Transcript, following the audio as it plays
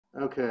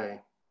Okay.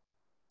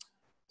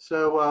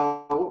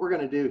 So what we're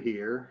going to do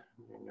here,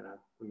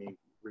 let me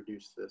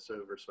reduce this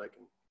over so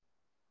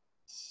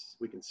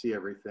we can see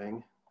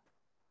everything.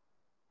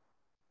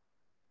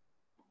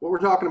 What we're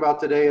talking about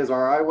today is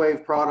our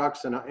iWave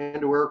products and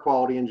air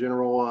quality in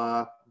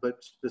general,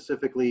 but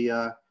specifically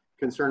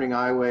concerning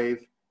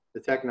iWave, the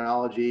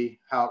technology,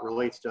 how it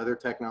relates to other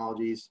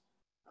technologies,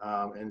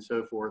 and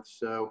so forth.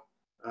 So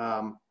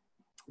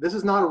this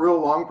is not a real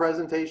long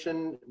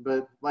presentation,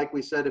 but like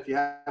we said, if you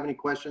have any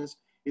questions,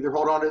 either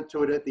hold on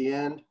to it at the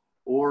end,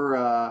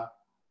 or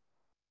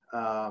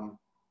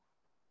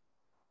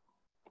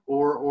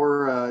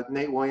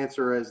Nate will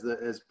answer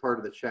as part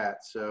of the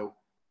chat. So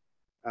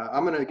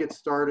I'm going to get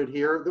started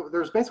here.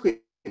 There's basically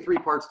three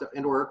parts to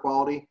indoor air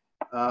quality: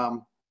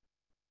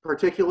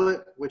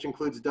 particulate, which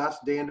includes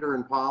dust, dander,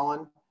 and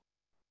pollen;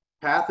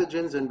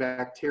 pathogens and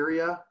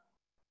bacteria;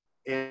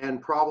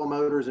 and problem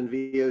odors and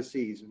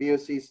VOCs.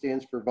 VOC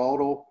stands for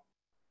volatile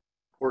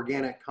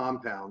organic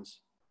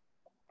compounds.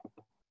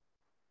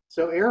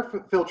 So air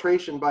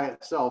filtration by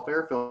itself,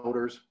 air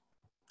filters,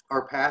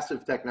 are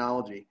passive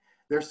technology.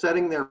 They're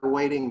sitting there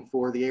waiting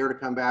for the air to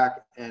come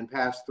back and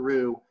pass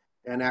through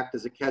and act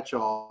as a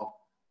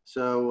catch-all.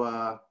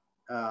 So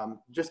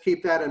just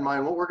keep that in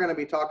mind. What we're going to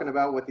be talking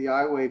about with the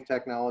iWave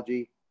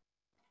technology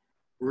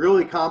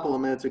really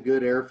complements a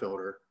good air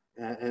filter,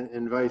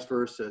 and vice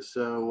versa.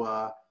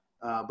 So,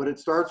 but it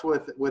starts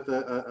with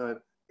a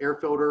air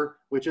filter,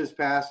 which is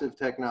passive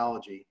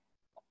technology.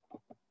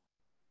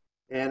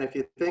 And if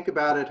you think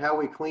about it, how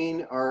we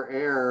clean our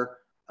air,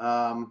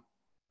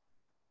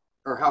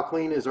 or how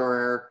clean is our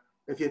air,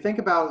 if you think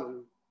about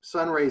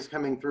sun rays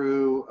coming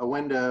through a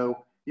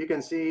window, you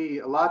can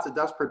see lots of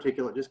dust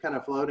particulate just kind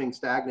of floating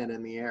stagnant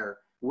in the air.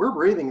 We're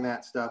breathing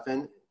that stuff,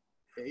 and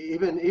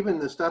even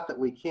the stuff that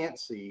we can't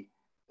see.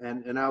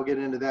 And I'll get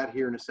into that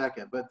here in a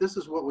second. But this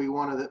is what we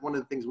want to, one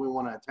of the things we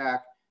want to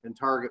attack and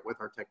target with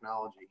our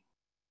technology.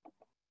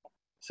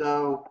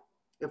 So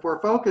if our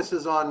focus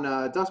is on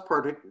dust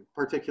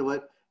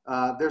particulate,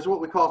 there's what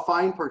we call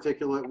fine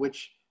particulate,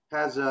 which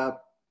has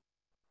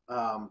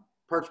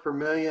parts per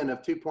million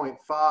of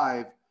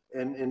 2.5.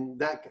 And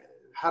that,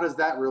 how does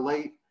that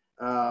relate?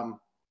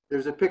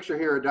 There's a picture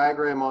here, a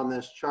diagram on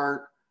this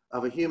chart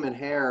of a human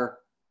hair,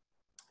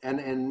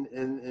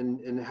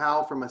 and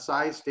how from a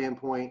size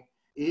standpoint,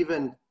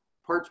 even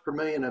parts per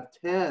million of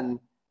 10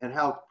 and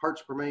how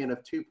parts per million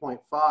of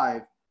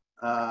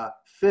 2.5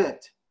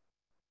 fit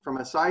from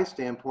a size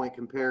standpoint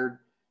compared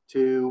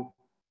to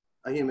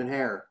a human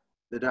hair,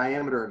 the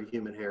diameter of a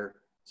human hair.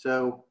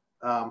 So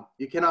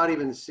you cannot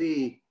even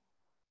see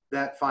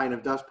that fine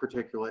of dust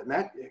particulate. And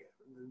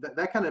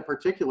that kind of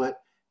particulate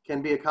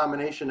can be a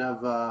combination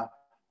of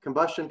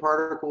combustion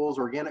particles,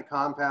 organic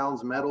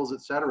compounds, metals,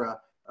 etc.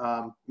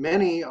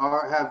 Many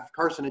have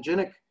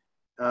carcinogenic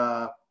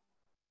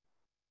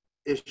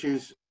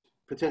issues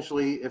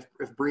potentially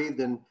if breathed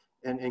and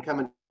come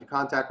into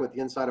contact with the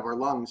inside of our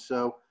lungs.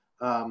 So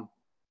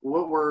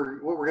what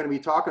we're going to be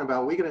talking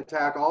about, we can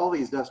attack all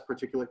these dust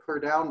particulate clear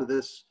down to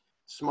this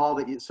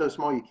small, so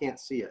small you can't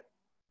see it.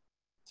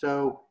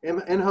 So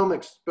in-home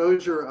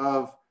exposure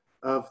of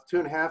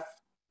 2.5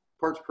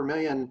 parts per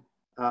million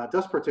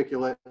dust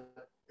particulate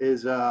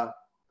is not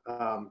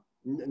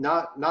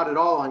at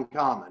all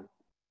uncommon.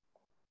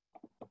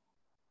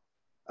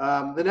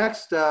 The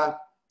next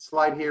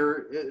slide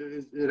here,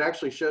 it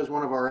actually shows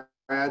one of our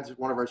ads,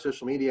 one of our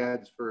social media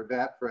ads for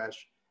EvapFresh.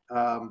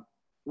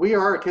 We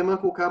are a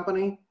chemical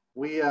company.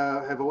 We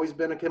have always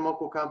been a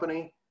chemical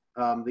company.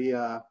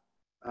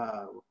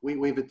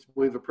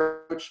 We've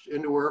approached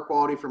indoor air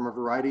quality from a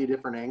variety of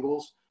different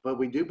angles, but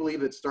we do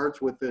believe it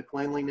starts with the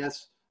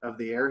cleanliness of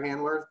the air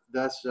handler.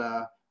 Thus,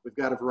 we've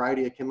got a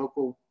variety of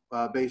chemical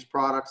based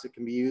products that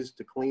can be used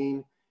to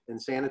clean and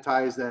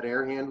sanitize that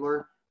air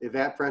handler.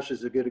 EvapFresh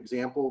is a good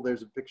example.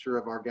 There's a picture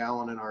of our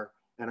gallon and our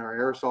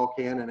aerosol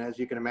can, and as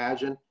you can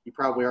imagine, you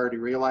probably already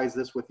realized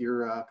this with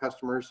your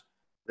customers,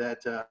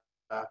 that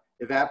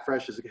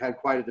EvapFresh has had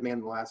quite a demand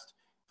in the last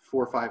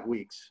 4 or 5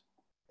 weeks,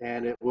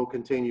 and it will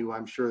continue,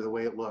 I'm sure, the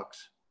way it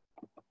looks.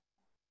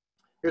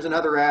 Here's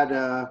another ad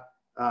to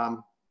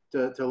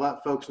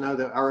let folks know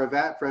that our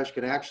EvapFresh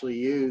can actually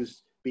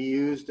be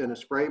used in a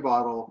spray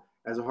bottle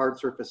as a hard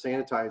surface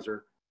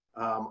sanitizer,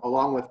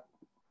 along with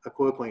a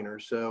quo cleaner.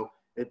 So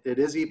it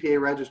is EPA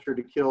registered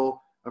to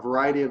kill a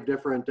variety of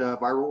different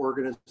viral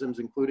organisms,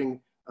 including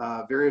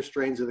various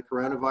strains of the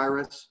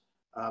coronavirus.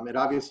 It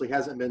obviously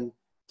hasn't been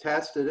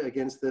tested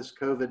against this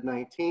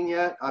COVID-19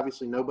 yet.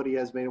 Obviously, nobody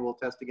has been able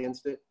to test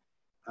against it,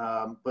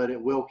 but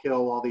it will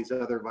kill all these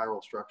other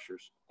viral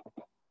structures.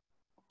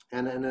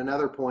 And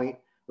another point,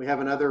 we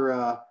have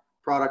another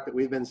product that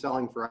we've been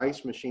selling for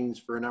ice machines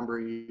for a number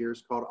of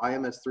years called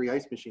IMS3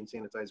 Ice Machine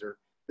Sanitizer.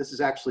 This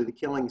is actually the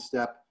killing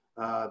step,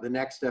 the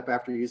next step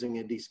after using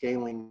a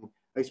descaling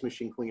ice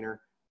machine cleaner.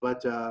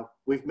 But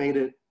we've made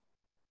it,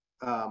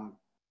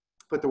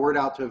 put the word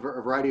out to a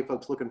variety of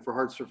folks looking for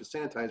hard surface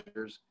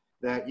sanitizers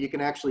that you can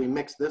actually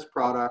mix this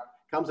product,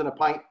 comes in a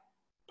pint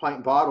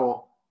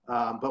bottle,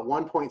 but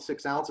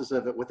 1.6 ounces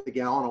of it with a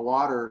gallon of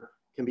water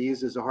can be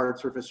used as a hard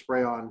surface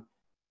spray on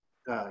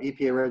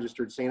EPA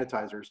registered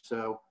sanitizers.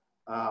 So,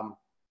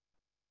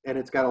 and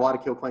it's got a lot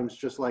of kill claims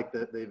just like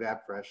the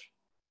EvapFresh.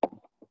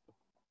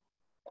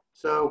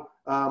 So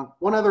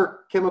one other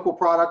chemical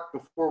product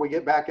before we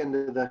get back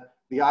into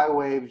the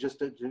iWave, just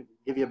to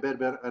give you a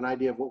bit of an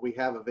idea of what we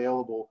have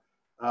available.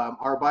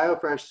 Our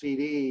BioFresh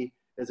CD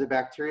is a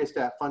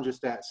bacteriostat,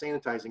 fungistat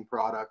sanitizing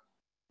product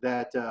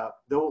that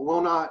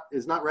though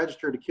is not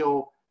registered to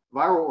kill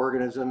viral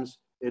organisms,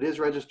 it is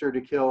registered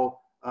to kill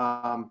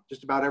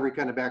just about every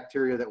kind of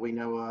bacteria that we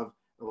know of,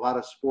 a lot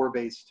of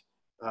spore-based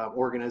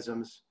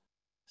organisms.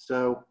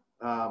 So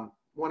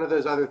one of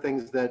those other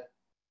things that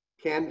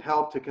can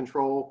help to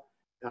control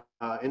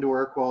indoor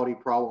air quality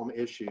problem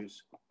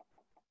issues.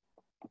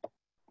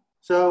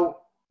 So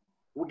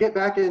we'll get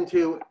back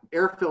into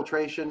air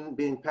filtration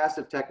being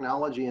passive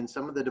technology and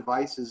some of the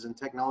devices and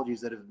technologies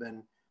that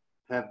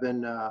have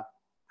been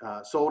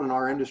sold in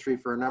our industry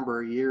for a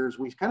number of years.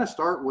 We kind of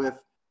start with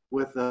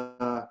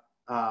the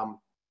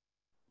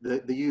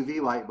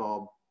UV light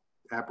bulb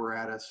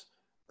apparatus.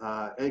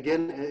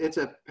 Again, it's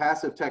a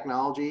passive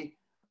technology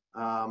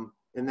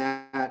in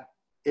that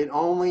it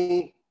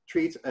only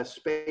treats a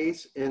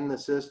space in the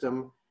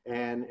system,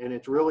 and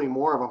it's really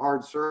more of a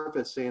hard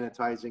surface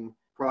sanitizing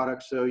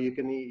product. So you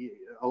can,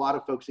 a lot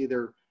of folks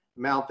either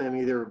mount them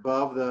either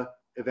above the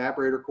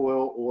evaporator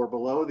coil or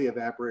below the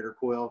evaporator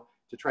coil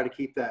to try to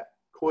keep that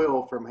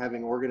coil from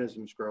having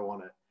organisms grow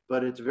on it.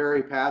 But it's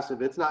very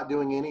passive. It's not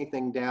doing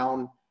anything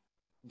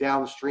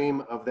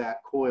downstream of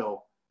that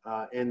coil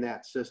in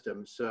that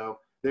system. So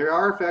they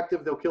are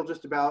effective. They'll kill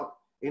just about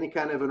any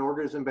kind of an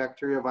organism,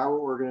 bacteria, viral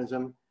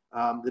organism.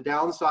 The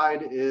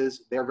downside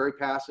is they're very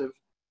passive,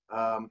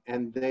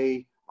 and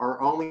they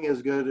are only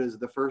as good as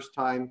the first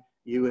time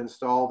you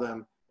install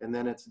them, and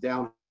then it's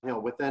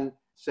downhill. Within,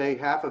 say,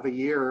 half of a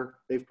year,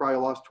 they've probably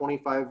lost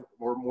 25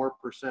 or more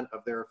 %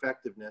 of their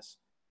effectiveness.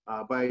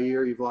 By a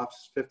year, you've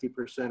lost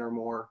 50% or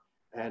more,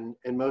 and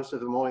most of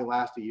them only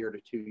last a year to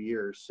 2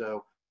 years.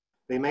 So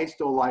they may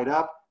still light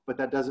up, but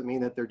that doesn't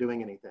mean that they're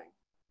doing anything.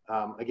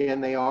 Again,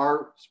 they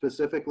are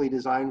specifically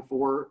designed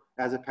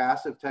as a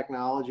passive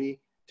technology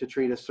to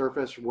treat a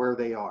surface where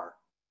they are.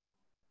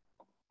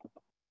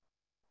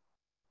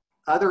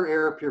 Other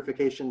air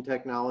purification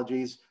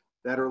technologies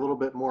that are a little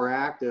bit more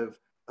active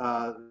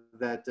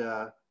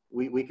that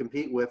we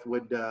compete with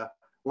would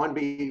one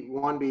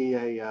be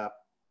a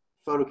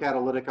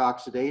photocatalytic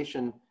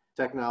oxidation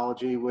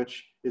technology,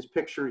 which is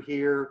pictured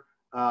here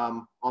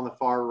on the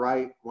far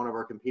right, one of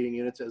our competing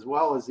units, as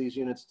well as these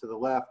units to the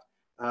left.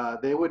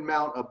 They would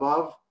mount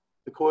above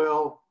the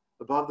coil,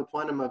 above the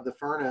plenum of the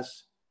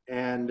furnace,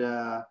 and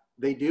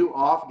they do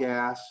off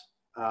gas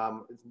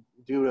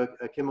due to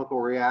a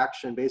chemical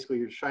reaction. Basically,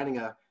 you're shining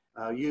a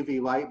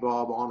UV light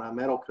bulb on a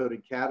metal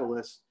coated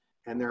catalyst,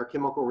 and there are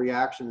chemical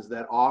reactions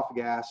that off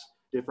gas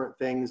different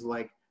things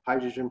like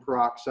hydrogen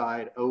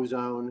peroxide,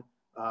 ozone,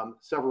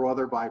 several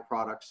other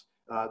byproducts.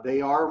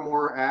 They are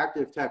more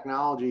active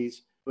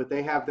technologies, but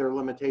they have their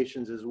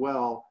limitations as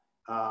well,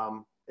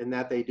 in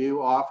that they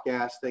do off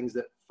gas things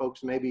that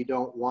folks maybe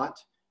don't want,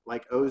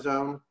 like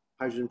ozone,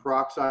 hydrogen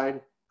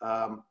peroxide,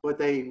 but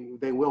they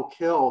will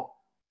kill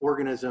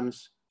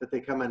organisms that they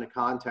come into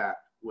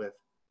contact with.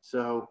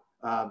 So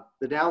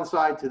the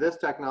downside to this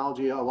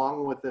technology,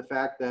 along with the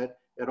fact that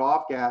it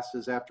off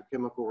gases after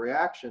chemical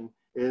reaction,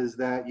 is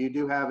that you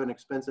do have an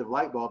expensive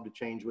light bulb to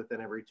change within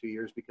every 2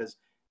 years, because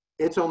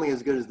it's only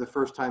as good as the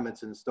first time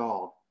it's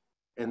installed,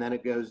 and then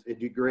it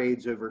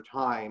degrades over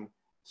time.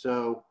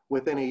 So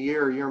within a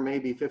year, you're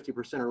maybe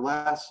 50% or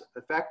less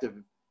effective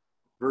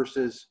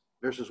versus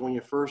when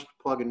you first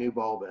plug a new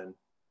bulb in.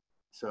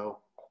 So,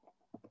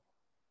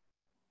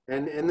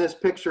 and this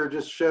picture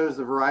just shows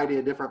the variety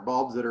of different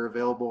bulbs that are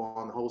available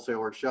on the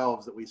wholesaler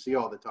shelves that we see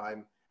all the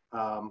time.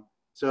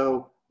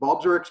 So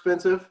bulbs are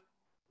expensive.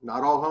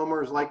 Not all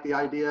homers like the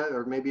idea,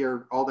 or maybe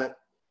are all that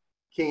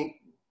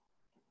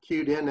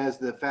cued in as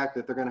the fact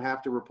that they're going to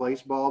have to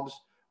replace bulbs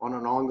on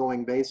an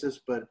ongoing basis,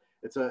 but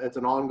it's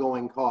an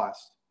ongoing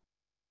cost.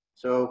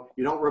 So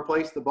you don't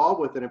replace the bulb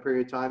within a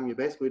period of time, you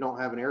basically don't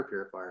have an air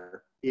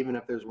purifier, even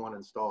if there's one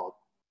installed.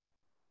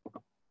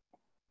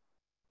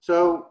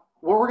 So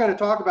what we're going to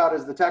talk about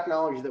is the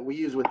technology that we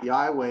use with the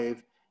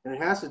iWave, and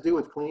it has to do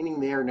with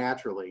cleaning the air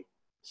naturally.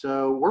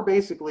 So we're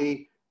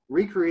basically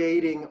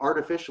recreating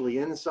artificially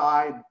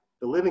inside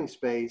the living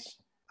space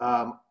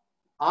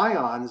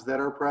ions that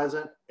are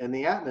present in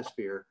the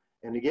atmosphere.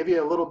 And to give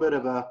you a little bit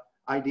of an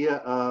idea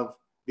of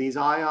these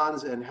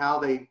ions and how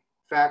they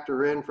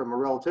factor in from a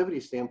relativity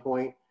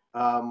standpoint,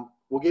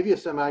 we'll give you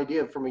some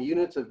idea from a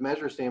units of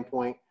measure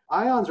standpoint.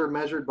 Ions are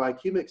measured by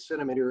cubic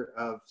centimeter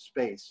of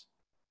space.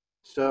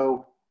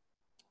 So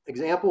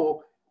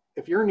example,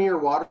 if you're near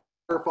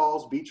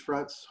waterfalls,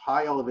 beachfronts,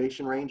 high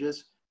elevation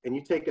ranges, and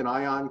you take an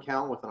ion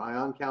count with an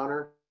ion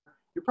counter,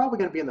 you're probably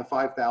going to be in the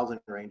 5,000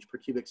 range per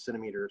cubic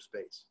centimeter of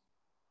space.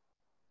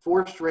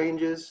 Forest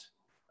ranges,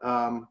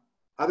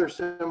 other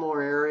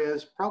similar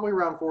areas, probably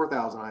around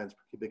 4,000 ions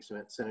per cubic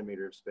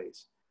centimeter of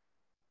space.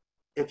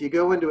 If you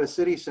go into a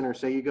city center,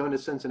 say you go into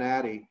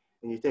Cincinnati,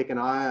 and you take an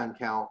ion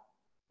count,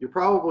 you're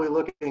probably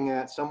looking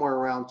at somewhere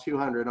around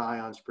 200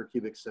 ions per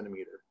cubic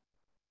centimeter.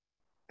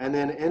 And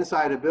then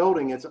inside a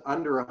building, it's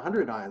under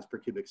 100 ions per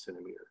cubic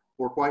centimeter,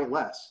 or quite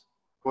less,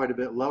 quite a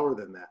bit lower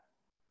than that.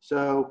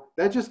 So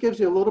that just gives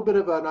you a little bit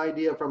of an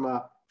idea from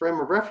a frame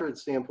of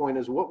reference standpoint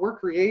is what we're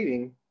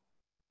creating,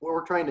 what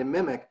we're trying to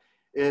mimic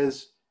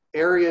is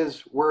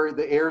areas where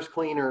the air's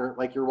cleaner,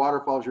 like your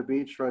waterfalls, your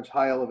beachfronts,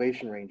 high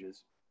elevation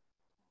ranges.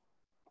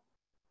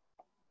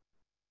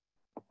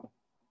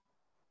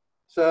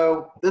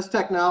 So this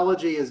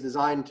technology is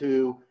designed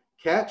to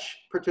catch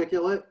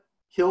particulate,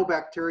 kill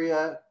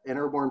bacteria and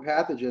airborne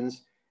pathogens,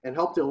 and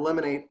help to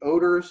eliminate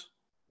odors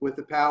with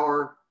the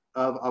power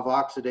of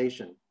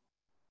oxidation.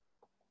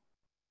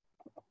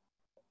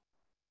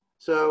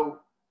 So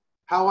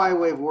how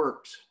iWave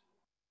works.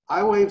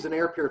 iWave is an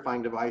air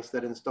purifying device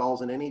that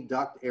installs in any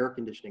duct air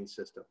conditioning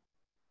system.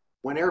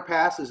 When air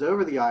passes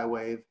over the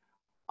iWave,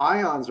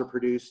 ions are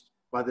produced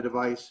by the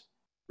device,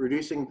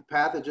 reducing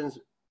pathogens,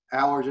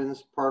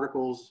 allergens,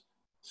 particles,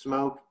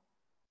 smoke,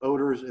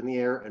 odors in the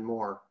air, and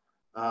more,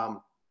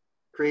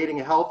 creating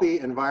a healthy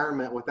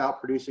environment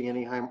without producing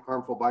any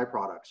harmful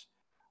byproducts.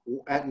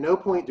 At no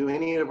point do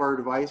any of our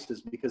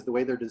devices, because the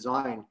way they're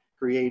designed,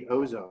 create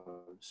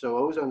ozone. So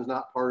ozone is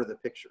not part of the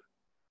picture.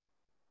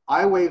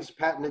 iWave's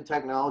patented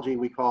technology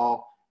we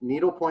call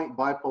needlepoint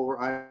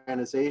bipolar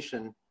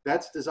ionization,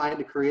 that's designed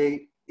to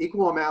create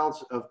equal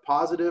amounts of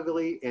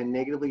positively and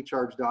negatively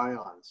charged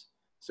ions.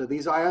 So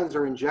these ions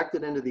are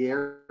injected into the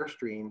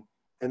airstream,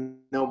 and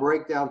they'll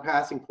break down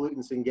passing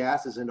pollutants and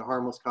gases into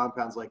harmless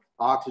compounds like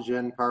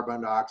oxygen,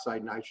 carbon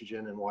dioxide,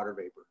 nitrogen, and water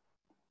vapor.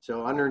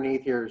 So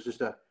underneath here is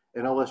just an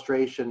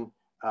illustration.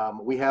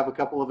 We have a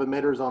couple of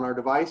emitters on our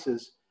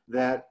devices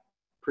that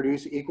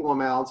produce equal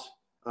amounts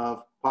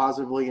of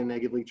positively and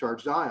negatively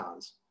charged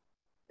ions.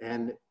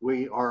 And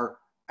we are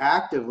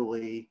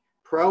actively,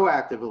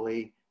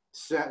 proactively,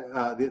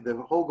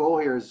 the whole goal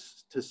here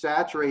is to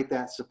saturate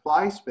that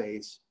supply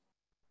space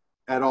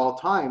at all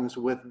times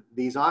with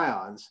these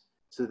ions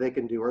so they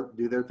can do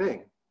their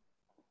thing.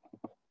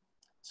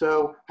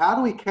 So how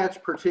do we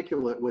catch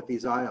particulate with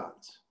these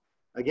ions?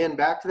 Again,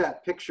 back to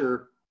that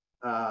picture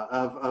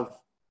of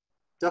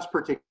dust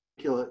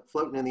particulate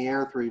floating in the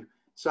air through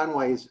sun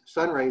rays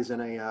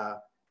in a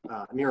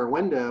near a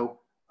window.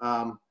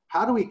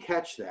 How do we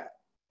catch that?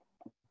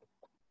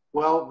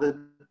 Well,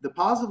 the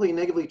positively and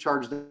negatively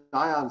charged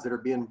ions that are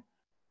being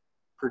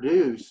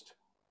produced,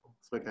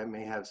 looks like I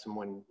may have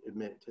someone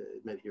admit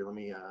here. Let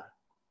me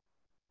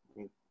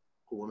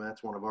pull them.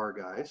 That's one of our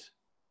guys.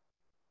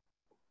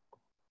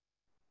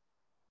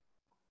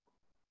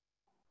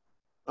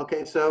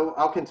 Okay, so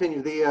I'll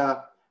continue.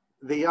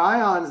 The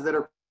ions that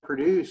are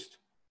produced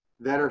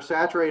that are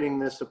saturating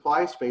this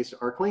supply space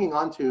are clinging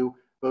onto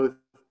both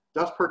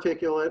dust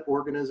particulate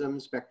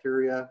organisms,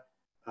 bacteria,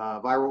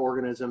 viral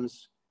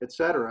organisms,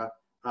 etc.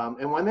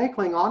 And when they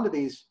cling onto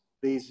these,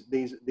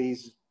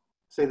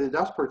 say the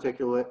dust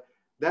particulate,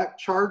 that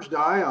charged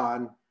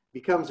ion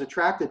becomes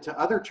attracted to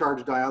other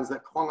charged ions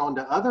that clung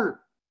onto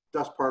other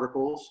dust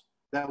particles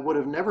that would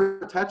have never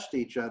touched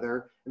each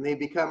other, and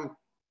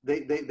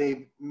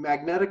they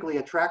magnetically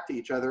attract to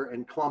each other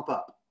and clump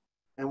up.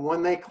 And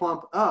when they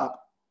clump up,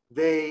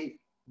 they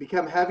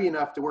become heavy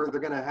enough to where they're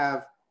going to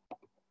have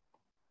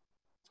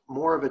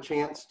more of a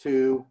chance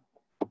to,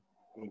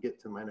 let me get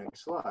to my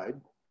next slide,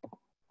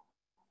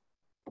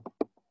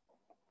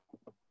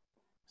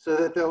 so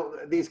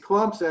that these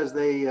clumps, as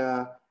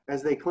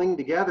they cling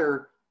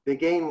together, they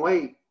gain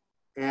weight,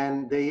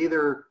 and they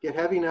either get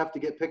heavy enough to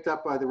get picked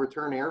up by the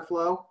return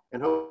airflow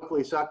and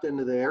hopefully sucked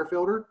into the air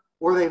filter,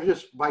 or they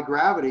just by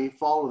gravity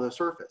fall to the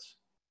surface.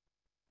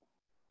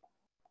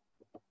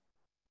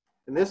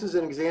 And this is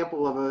an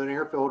example of an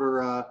air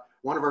filter.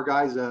 One of our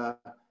guys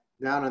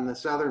down in the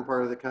southern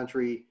part of the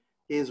country,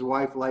 his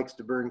wife likes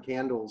to burn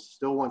candles,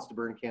 still wants to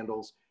burn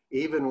candles,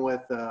 even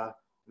with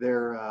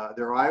their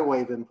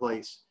iWave in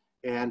place.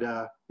 And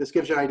this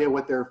gives you an idea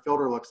what their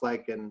filter looks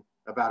like in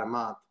about a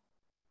month.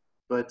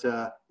 But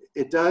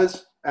it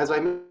does, as I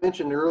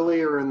mentioned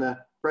earlier in the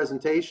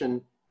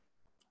presentation,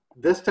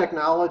 this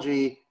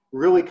technology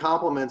really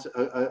complements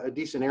a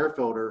decent air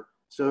filter.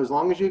 So as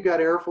long as you've got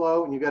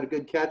airflow and you've got a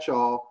good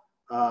catch-all,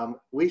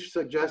 we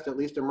suggest at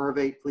least a MERV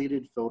 8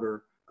 pleated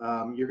filter.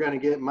 You're going to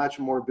get much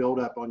more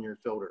buildup on your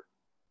filter.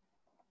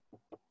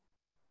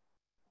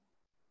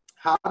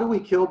 How do we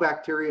kill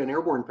bacteria and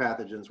airborne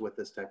pathogens with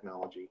this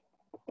technology?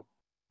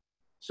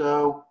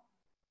 So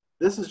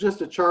this is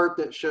just a chart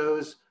that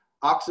shows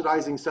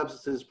oxidizing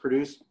substances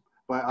produced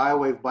by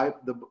iWave,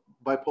 the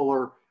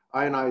bipolar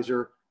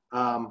ionizer.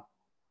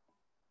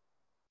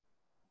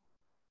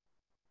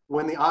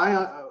 When the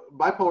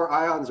bipolar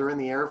ions are in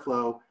the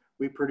airflow,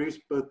 we produce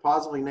both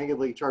positively and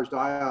negatively charged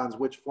ions,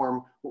 which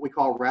form what we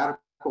call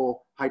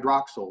radical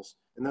hydroxyls.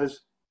 And those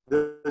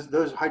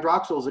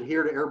hydroxyls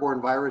adhere to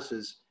airborne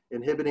viruses,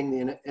 inhibiting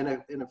the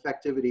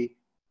infectivity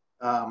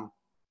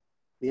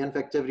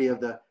of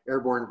the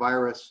airborne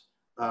virus.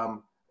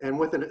 And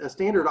with a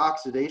standard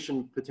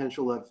oxidation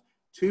potential of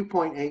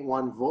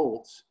 2.81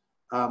 volts,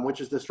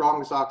 which is the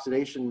strongest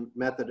oxidation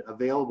method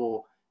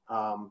available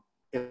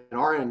in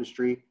our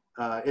industry.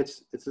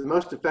 It's the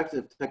most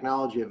effective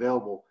technology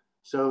available.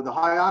 So the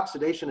high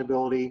oxidation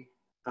ability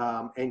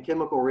and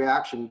chemical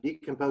reaction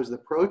decompose the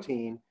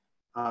protein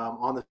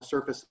on the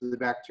surface of the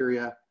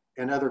bacteria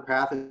and other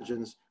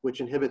pathogens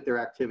which inhibit their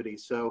activity.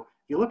 So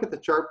if you look at the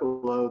chart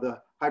below, the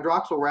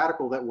hydroxyl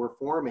radical that we're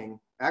forming,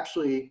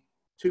 actually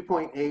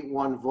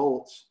 2.81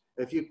 volts.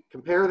 If you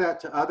compare that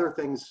to other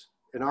things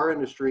in our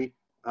industry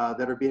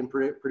that are being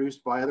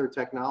produced by other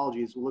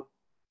technologies, look,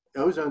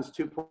 ozone's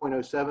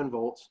 2.07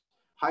 volts,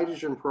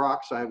 hydrogen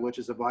peroxide, which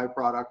is a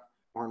byproduct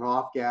or an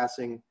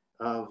off-gassing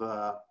of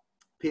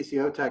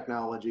PCO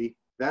technology,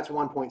 that's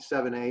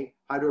 1.78,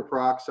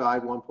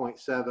 hydroperoxide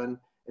 1.7,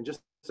 and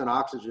just an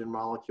oxygen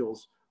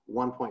molecules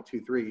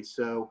 1.23.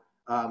 So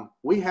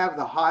we have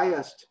the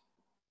highest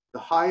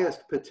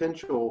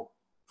potential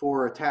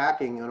for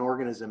attacking an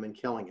organism and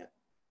killing it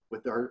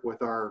with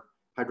our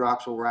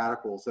hydroxyl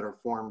radicals that are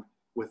formed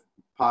with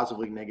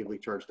positively negatively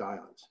charged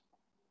ions.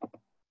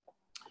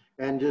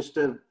 And just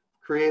to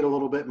create a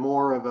little bit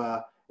more of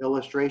a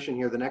illustration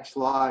here, the next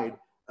slide,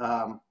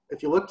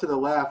 if you look to the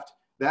left,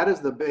 that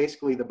is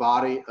basically the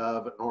body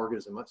of an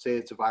organism. Let's say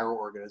it's a viral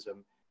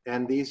organism,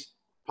 and these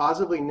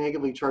positively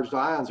negatively charged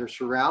ions are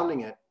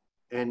surrounding it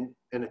and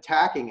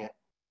attacking it,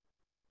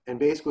 and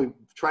basically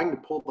trying to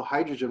pull the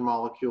hydrogen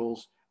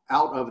molecules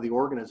out of the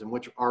organism,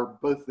 which are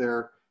both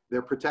their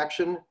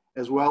protection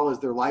as well as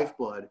their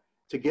lifeblood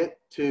to get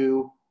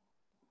to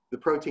the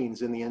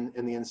proteins in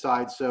the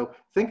inside. So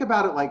think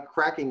about it like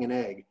cracking an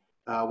egg.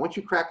 Once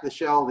you crack the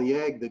shell of the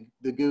egg,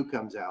 the goo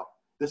comes out.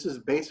 This is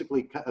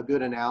basically a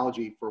good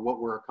analogy for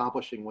what we're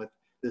accomplishing with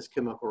this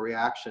chemical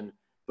reaction.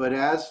 But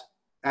as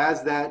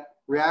that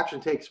reaction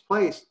takes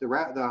place, the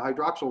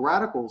hydroxyl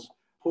radicals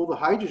pull the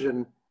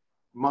hydrogen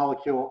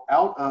molecule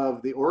out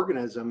of the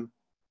organism,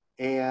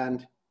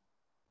 and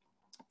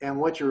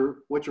what you're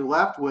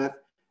left with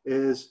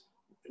is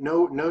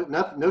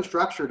no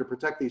structure to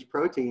protect these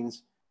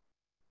proteins,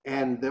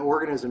 and the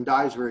organism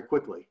dies very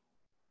quickly.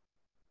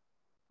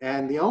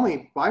 And the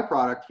only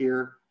byproduct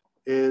here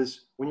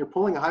is when you're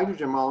pulling a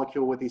hydrogen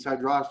molecule with these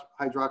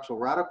hydroxyl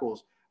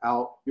radicals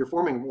out, you're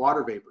forming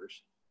water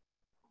vapors.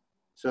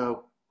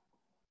 So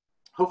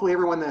hopefully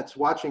everyone that's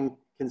watching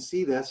can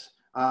see this.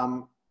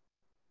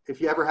 If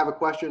you ever have a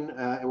question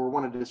or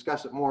want to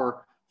discuss it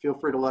more, feel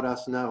free to let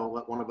us know,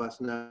 let one of us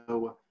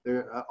know.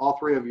 All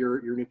three of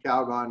your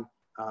Nu-Calgon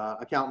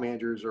account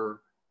managers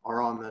are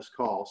on this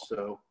call.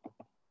 So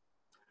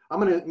I'm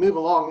going to move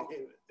along.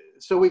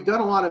 So we've done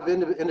a lot of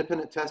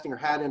independent testing, or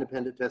had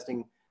independent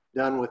testing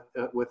done with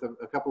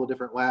a couple of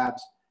different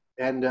labs.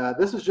 And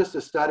this is just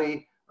a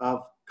study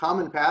of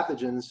common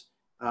pathogens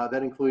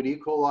that include E.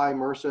 coli,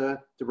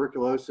 MRSA,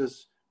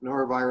 tuberculosis,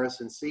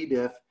 norovirus, and C.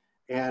 diff.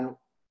 And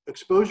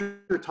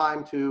exposure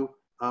time to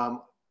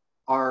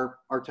our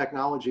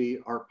technology,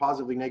 our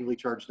positively negatively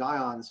charged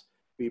ions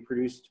be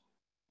produced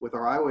with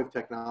our iWave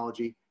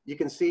technology. You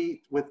can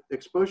see with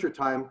exposure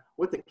time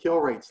what the kill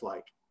rate's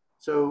like.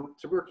 So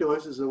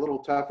tuberculosis is a little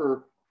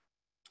tougher,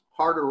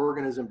 harder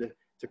organism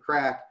to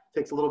crack,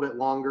 takes a little bit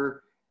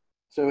longer.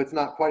 So it's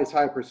not quite as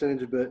high a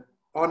percentage, but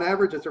on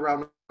average, it's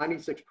around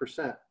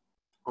 96%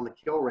 on the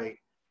kill rate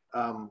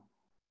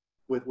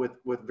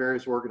with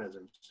various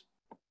organisms.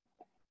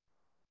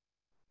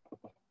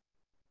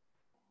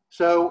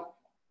 So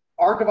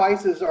our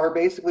devices are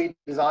basically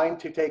designed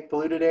to take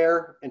polluted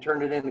air and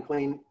turn it into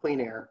clean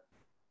air.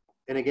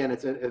 And again,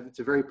 it's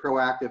a very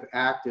proactive,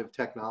 active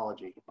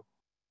technology.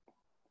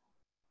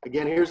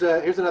 Again, here's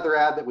another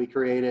ad that we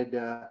created.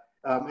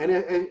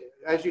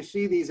 As you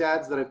see these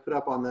ads that I've put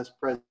up on this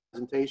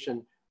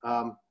presentation,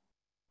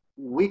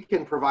 we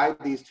can provide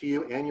these to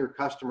you and your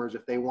customers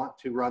if they want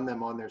to run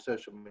them on their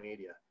social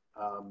media.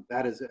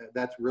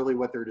 That's really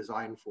what they're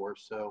designed for.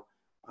 So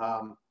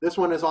this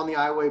one is on the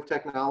iWave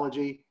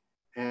technology,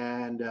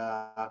 and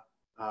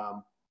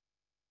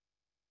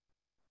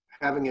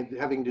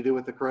having to do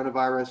with the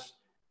coronavirus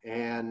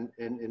and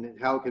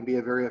how it can be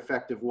a very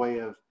effective way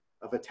of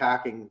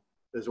attacking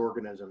those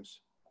organisms.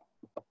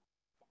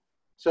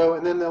 So,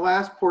 and then the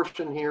last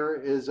portion here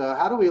is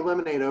how do we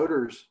eliminate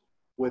odors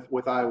with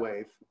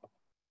iWave?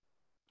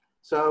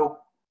 So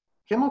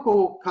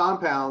chemical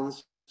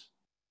compounds,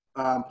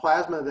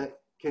 plasma that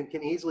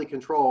can easily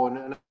control,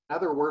 and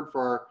another word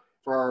for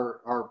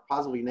our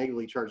positively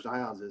negatively charged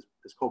ions is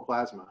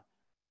coplasma.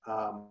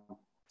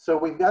 So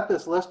we've got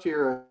this list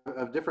here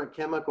of different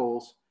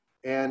chemicals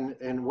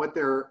and what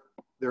their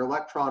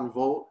electron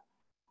volt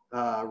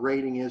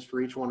rating is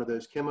for each one of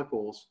those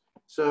chemicals.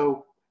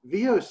 So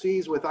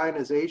VOCs with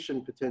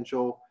ionization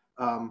potential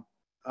from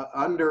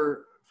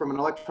an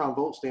electron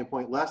volt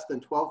standpoint, less than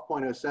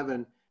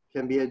 12.07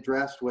 can be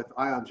addressed with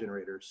ion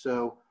generators.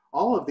 So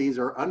all of these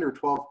are under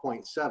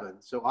 12.7.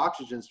 So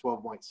oxygen's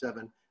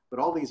 12.7, but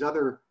all these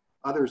others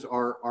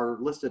are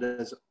listed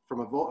as from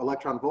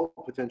electron volt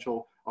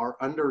potential are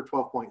under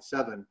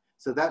 12.7.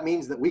 So that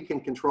means that we can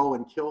control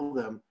and kill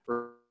them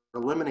or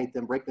eliminate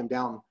them, break them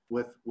down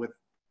with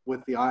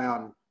the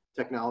ion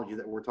technology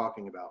that we're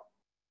talking about.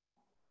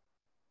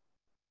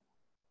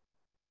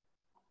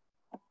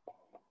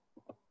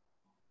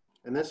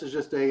 And this is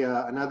just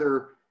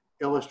another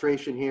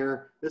illustration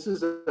here. This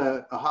is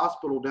a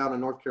hospital down in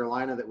North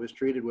Carolina that was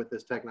treated with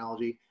this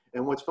technology.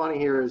 And what's funny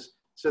here is,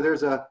 so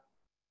there's a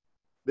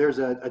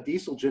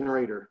diesel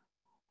generator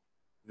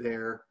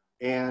there,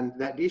 and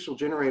that diesel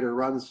generator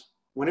runs,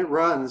 when it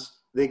runs,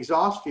 the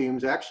exhaust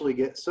fumes actually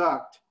get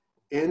sucked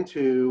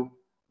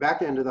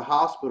back into the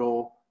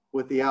hospital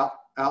with the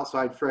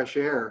outside fresh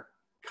air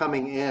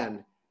coming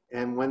in.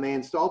 And when they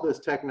installed this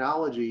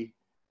technology,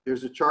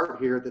 there's a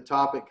chart here at the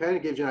top. It kind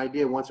of gives you an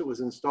idea. Once it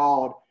was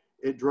installed,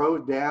 it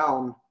drove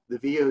down the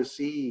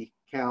VOC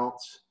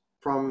counts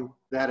from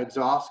that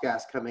exhaust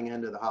gas coming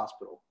into the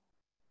hospital.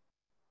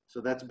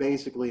 So that's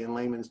basically, in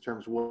layman's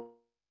terms, what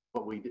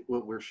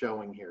we're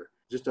showing here.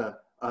 Just a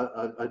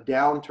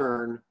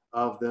downturn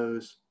of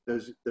those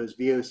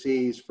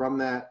VOCs from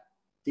that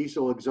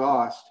diesel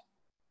exhaust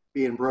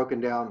being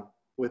broken down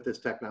with this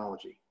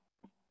technology.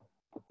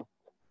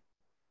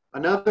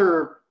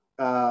 Another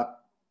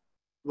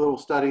little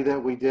study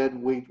that we did,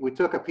 we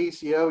took a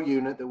PCO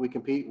unit that we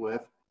compete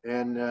with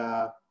and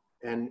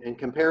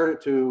compared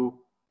it to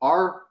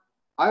our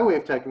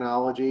iWave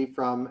technology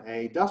from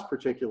a dust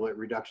particulate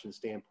reduction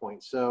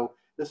standpoint. So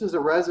this is a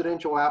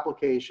residential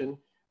application.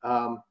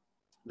 The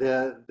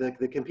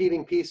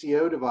competing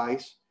PCO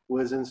device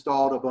was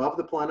installed above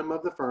the plenum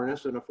of the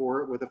furnace with a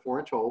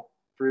 4-inch hole,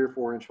 3 or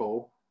 4-inch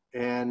hole,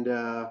 and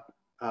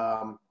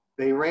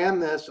they ran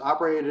this,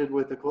 operated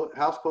with the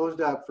house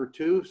closed up for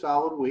 2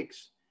 solid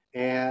weeks.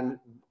 And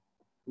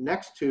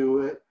next to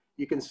it,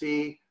 you can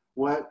see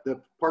what the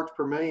parts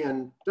per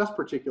million dust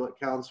particulate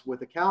counts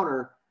with the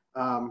counter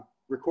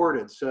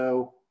recorded.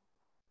 So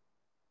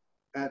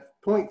at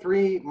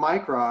 0.3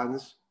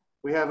 microns,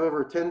 we have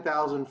over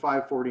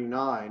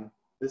 10,549.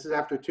 This is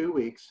after 2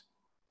 weeks.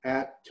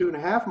 At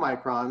 2.5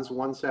 microns,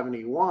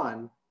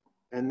 171,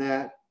 and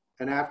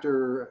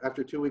after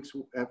 2 weeks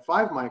at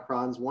 5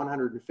 microns,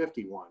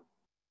 151.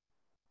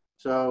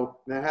 So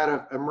that had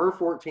a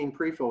MER14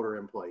 pre-filter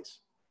in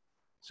place.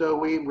 So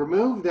we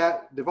removed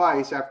that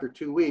device after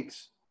 2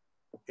 weeks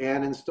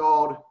and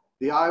installed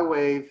the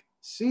iWave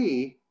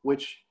C,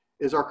 which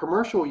is our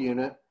commercial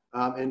unit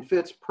and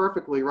fits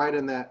perfectly right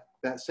in that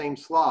same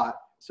slot.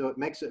 So it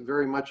makes it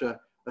very much a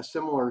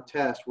similar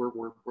test. We're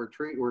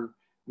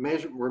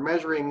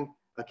measuring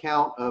a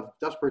count of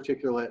dust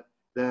particulate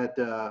that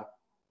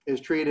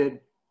is treated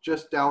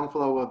just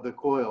downflow of the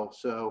coil.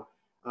 So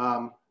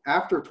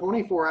after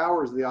 24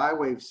 hours of the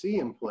iWave C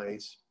in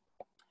place,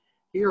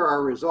 here are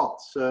our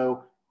results.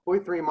 So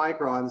 0.3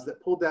 microns,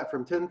 that pulled that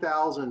from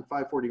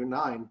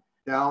 10,549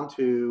 down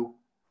to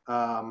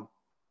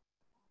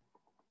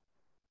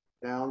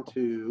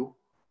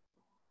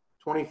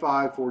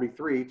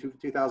 2,543,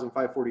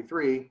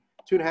 2,543.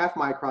 2.5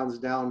 microns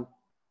down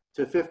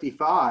to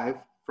 55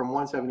 from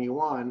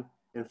 171,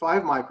 and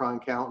 5 micron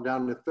count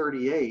down to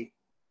 38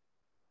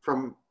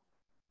 from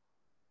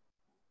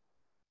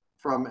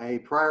a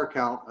prior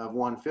count of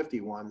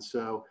 151.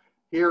 So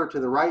here to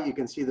the right, you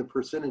can see the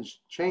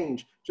percentage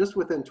change just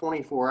within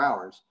 24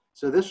 hours.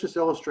 So this just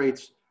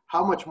illustrates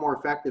how much more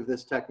effective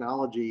this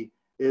technology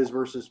is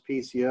versus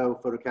PCO,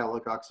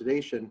 photocatalytic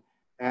oxidation,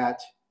 at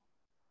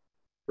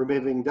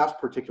removing dust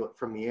particulate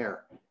from the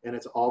air. And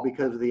it's all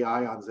because of the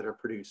ions that are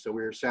produced. So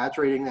we're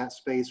saturating that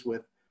space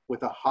with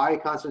a high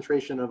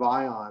concentration of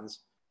ions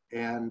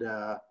and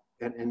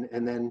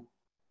then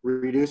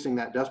reducing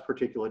that dust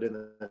particulate in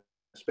the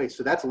space.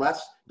 So that's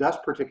less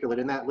dust particulate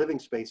in that living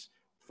space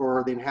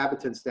for the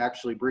inhabitants to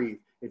actually breathe.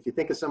 If you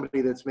think of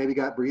somebody that's maybe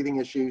got breathing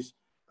issues,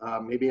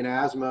 maybe an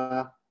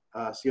asthma,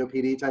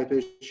 COPD type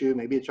issue,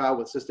 maybe a child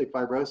with cystic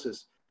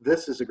fibrosis,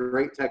 this is a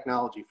great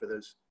technology for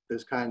those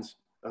kinds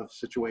of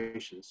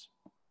situations.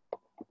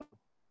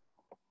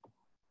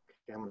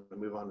 Okay, I'm going to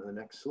move on to the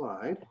next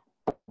slide.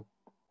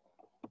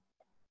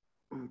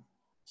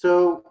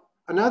 So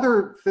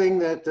another thing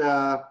that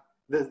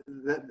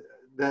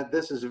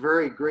this is a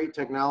very great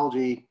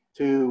technology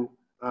to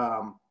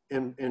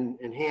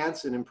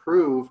enhance and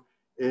improve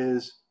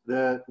is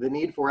the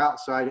need for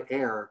outside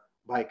air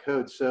by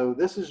code. So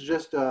this is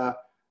just a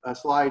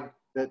slide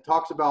that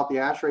talks about the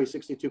ASHRAE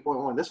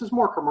 62.1. This is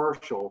more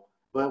commercial,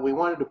 but we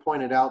wanted to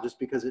point it out just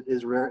because it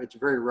is rare. It's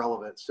very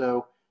relevant.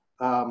 So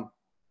the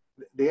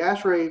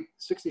ASHRAE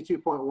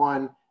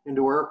 62.1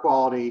 indoor air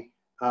quality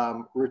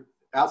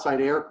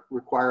outside air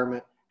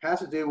requirement has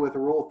to do with a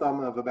rule of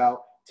thumb of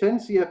about 10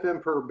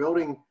 CFM per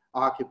building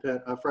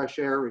occupant of fresh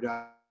air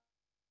reduction.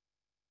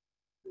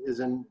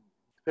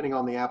 Depending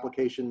on the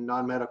application,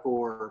 non-medical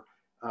or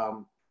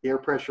the air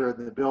pressure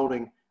in the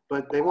building,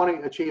 but they want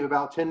to achieve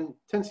about 10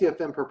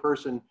 CFM per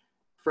person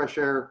fresh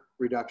air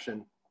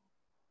reduction.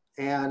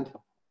 And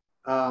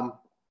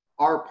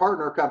our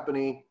partner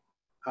company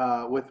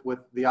with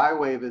the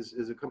iWave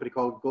is a company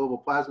called Global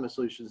Plasma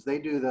Solutions. They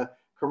do the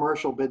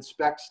commercial bid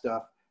spec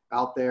stuff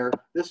out there.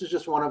 This is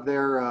just one of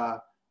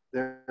their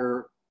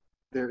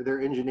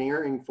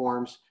engineering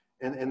forms,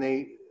 and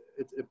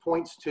it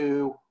points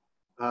to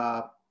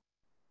the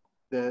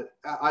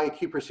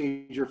IAQ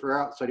procedure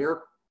for outside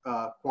air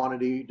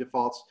quantity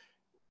defaults,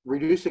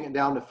 reducing it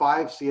down to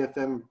 5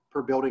 CFM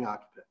per building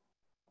occupant.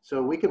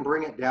 So we can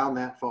bring it down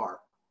that far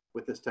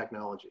with this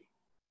technology.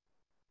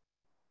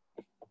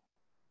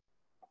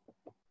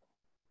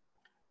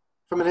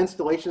 From an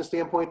installation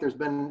standpoint, there's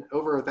been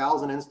over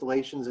 1,000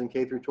 installations in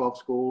K through 12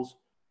 schools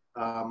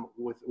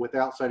with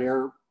outside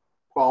air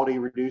quality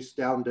reduced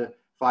down to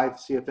 5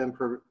 CFM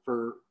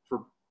per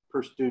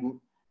student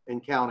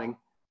and counting.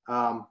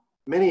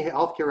 Many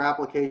healthcare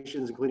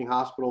applications, including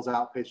hospitals,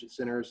 outpatient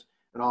centers,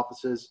 and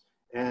offices.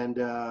 And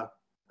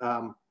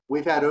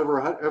we've had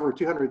over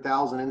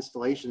 200,000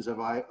 installations of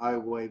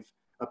iWave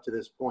up to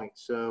this point.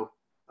 So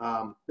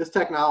this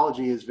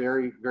technology is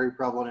very, very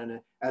prevalent.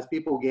 And as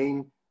people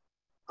gain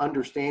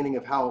understanding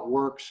of how it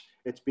works,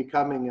 it's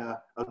becoming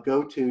a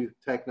go-to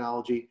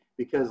technology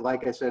because,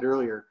 like I said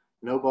earlier,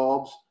 no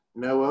bulbs,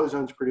 no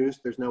ozone's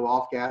produced, there's no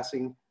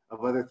off-gassing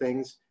of other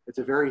things. It's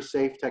a very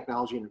safe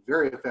technology and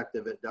very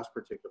effective at dust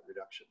particulate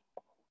reduction.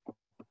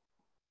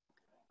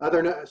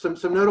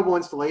 Some notable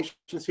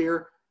installations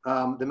here,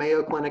 the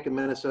Mayo Clinic in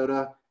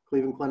Minnesota,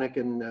 Cleveland Clinic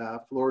in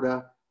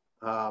Florida,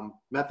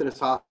 Methodist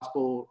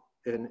Hospital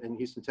in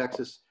Houston,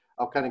 Texas.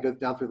 I'll kind of go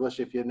down through the list.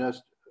 If you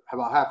noticed,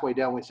 about halfway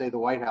down we say the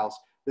White House.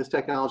 This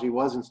technology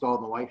was installed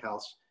in the White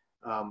House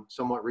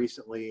somewhat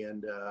recently,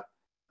 and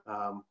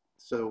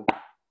so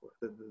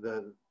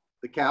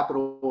the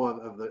capital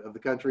of the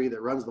country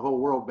that runs the whole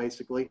world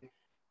basically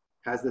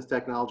has this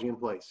technology in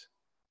place.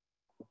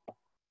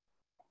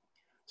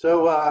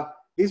 So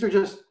these are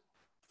just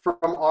from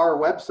our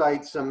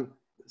website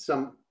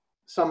some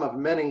of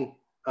many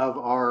of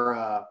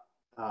our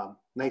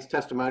nice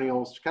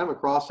testimonials, kind of a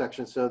cross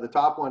section. So the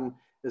top one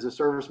is a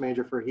service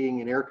manager for a heating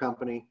and air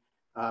company,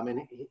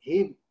 and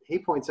he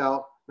points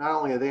out not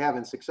only are they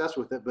having success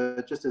with it,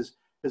 but just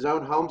his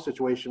own home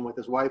situation with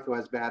his wife who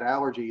has bad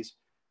allergies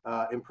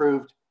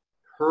improved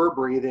her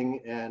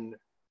breathing and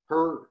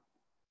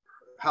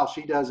how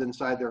she does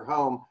inside their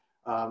home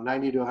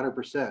 90 to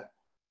 100%.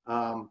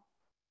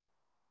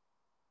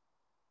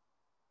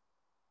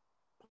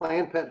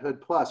 Planned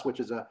Parenthood Plus, which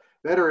is a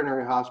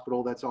veterinary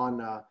hospital that's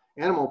on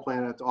Animal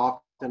Planet,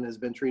 often has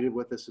been treated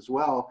with this as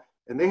well.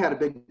 And they had a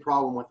big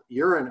problem with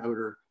urine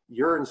odor,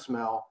 urine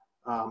smell,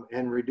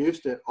 and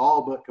reduced it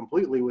all but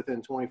completely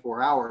within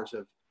 24 hours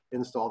of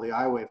install the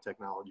iWave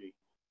technology.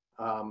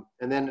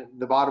 And then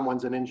the bottom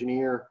one's an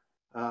engineer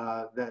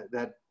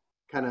that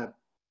kind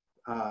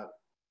of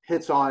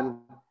hits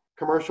on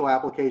commercial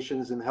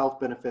applications and health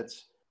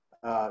benefits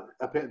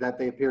that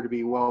they appear to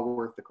be well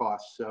worth the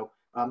cost. So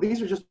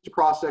these are just a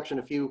cross section,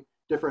 a few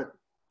different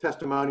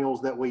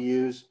testimonials that we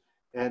use,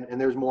 and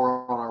there's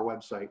more on our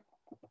website.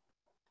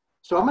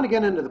 So I'm going to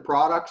get into the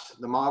products,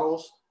 the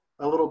models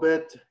a little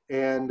bit,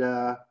 and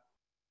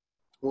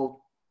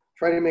we'll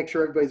try to make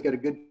sure everybody's got a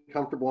good,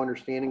 comfortable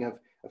understanding of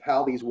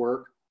how these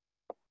work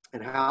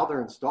and how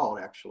they're installed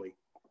actually.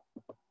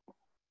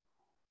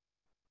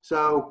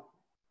 So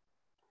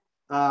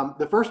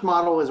the first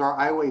model is our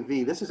iWave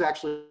V. This is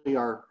actually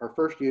our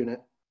first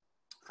unit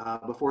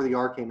before the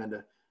R came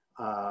into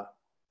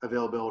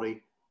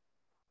availability.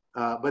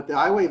 But the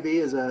iWave V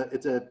is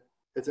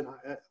it's an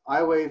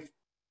iWave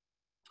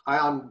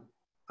ion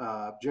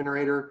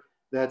generator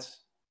that's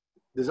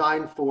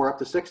designed for up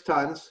to 6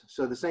 tons.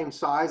 So the same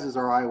size as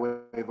our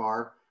iWave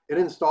R. It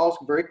installs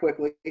very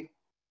quickly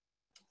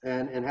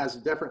and has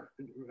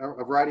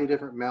a variety of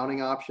different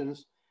mounting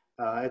options.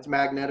 It's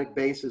magnetic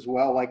base as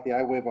well, like the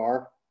iWave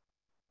R.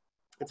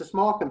 It's a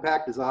small,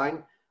 compact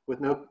design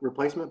with no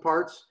replacement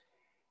parts.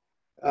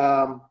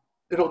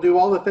 It'll do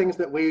all the things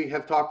that we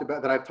have talked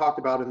about, that I've talked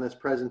about in this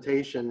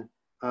presentation,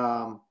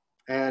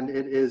 and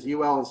it is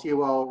UL and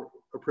COL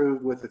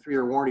approved with a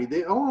 3-year warranty.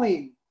 The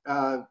only,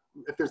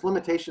 if there's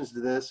limitations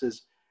to this,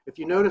 is if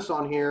you notice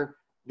on here,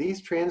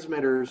 these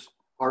transmitters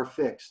are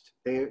fixed.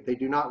 They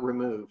do not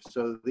remove.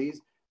 So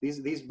these two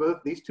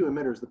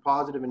emitters, the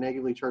positive and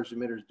negatively charged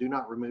emitters, do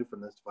not remove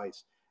from this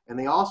device. And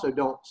they also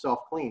don't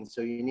self-clean.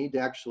 So you need to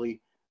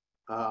actually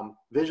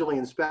visually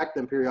inspect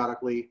them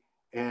periodically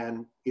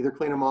and either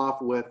clean them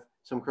off with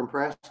some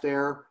compressed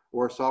air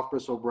or a soft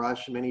bristle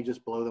brush. Many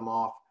just blow them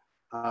off.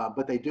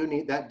 But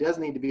that does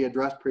need to be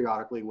addressed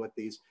periodically with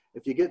these.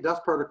 If you get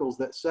dust particles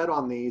that set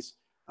on these,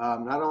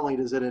 not only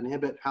does it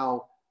inhibit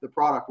how the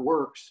product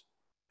works,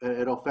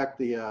 it'll affect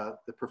the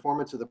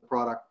performance of the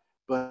product,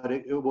 but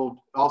it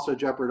will also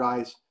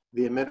jeopardize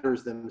the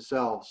emitters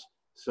themselves.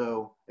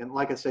 So, and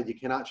like I said, you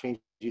cannot change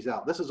these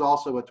out. This is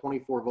also a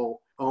 24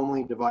 volt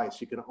only device.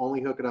 You can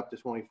only hook it up to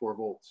 24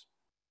 volts.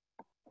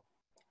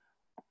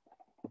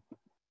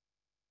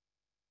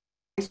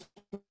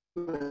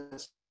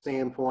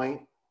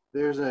 Standpoint,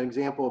 there's an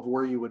example of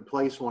where you would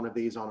place one of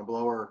these on a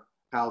blower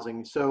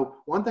housing. So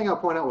one thing I'll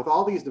point out with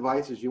all these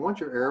devices, you want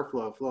your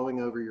airflow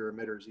flowing over your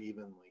emitters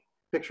evenly.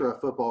 Picture a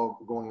football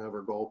going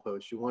over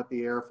goalposts. You want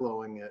the air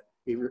flowing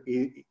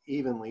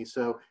evenly.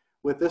 So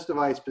with this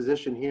device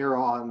positioned here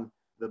on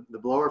the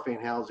blower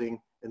fan housing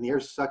and the air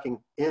sucking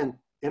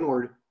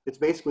inward, it's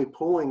basically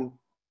pulling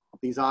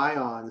these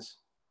ions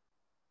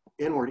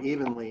inward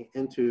evenly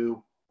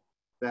into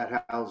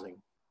that housing.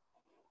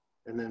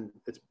 And then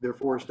they're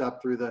forced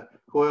up through the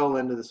coil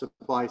into the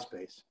supply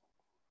space.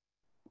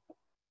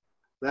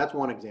 That's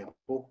one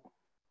example.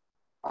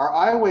 Our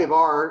iWave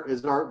R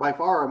is by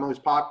far our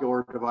most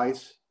popular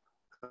device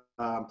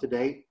to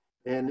date,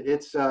 and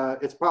it's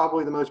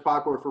probably the most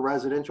popular for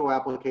residential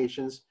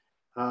applications.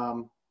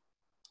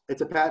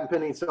 It's a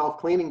patent-pending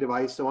self-cleaning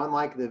device, so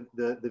unlike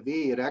the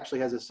V, it actually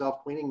has a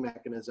self-cleaning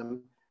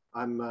mechanism.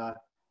 I'm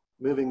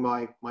moving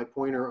my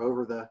pointer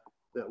over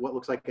what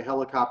looks like a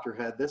helicopter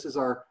head. This is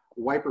our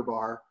wiper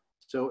bar.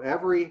 So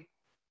every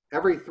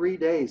 3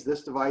 days,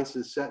 this device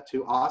is set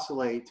to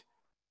oscillate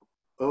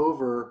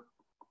over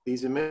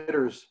these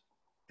emitters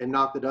and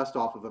knock the dust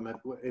off of them, if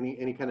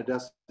any kind of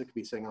dust that could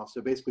be setting off.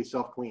 So basically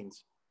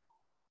self-cleans,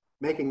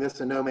 making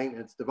this a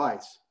no-maintenance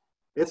device.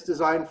 It's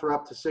designed for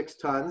up to 6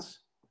 tons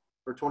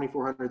for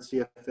 2400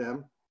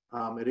 CFM.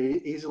 It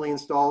easily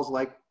installs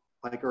like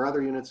our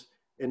other units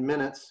in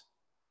minutes.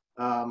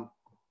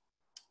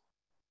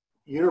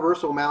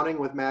 Universal mounting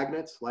with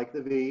magnets like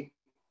the V.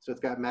 So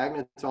it's got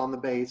magnets on the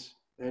base,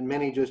 and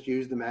many just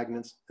use the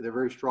magnets. They're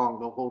very strong,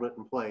 they'll hold it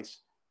in place.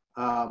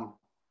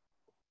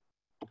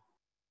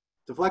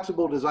 It's a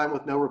flexible design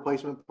with no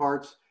replacement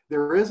parts.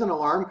 There is an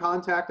alarm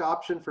contact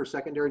option for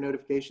secondary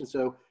notification.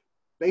 So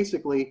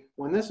basically,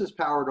 when this is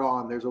powered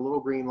on, there's a little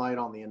green light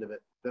on the end of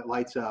it that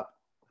lights up.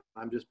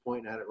 I'm just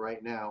pointing at it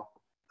right now.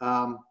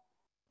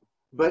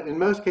 But in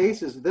most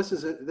cases, this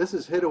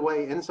is hid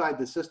away inside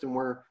the system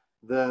where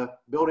the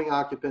building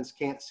occupants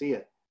can't see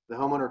it. The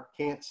homeowner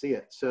can't see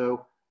it.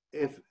 So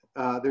if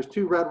there's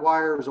 2 red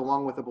wires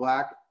along with a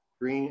black,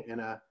 green,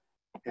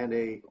 and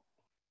a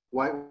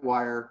white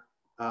wire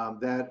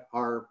that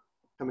are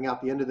coming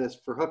out the end of this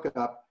for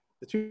hookup.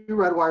 The 2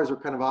 red wires are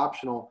kind of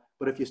optional,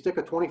 but if you stick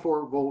a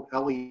 24-volt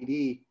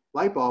LED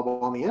light bulb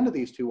on the end of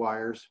these 2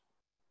 wires,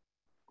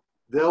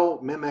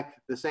 they'll mimic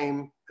the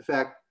same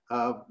effect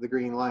of the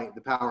green light,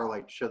 the power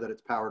light, to show that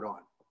it's powered on.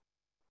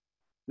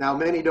 Now,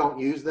 many don't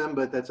use them,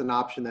 but that's an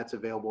option that's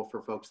available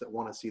for folks that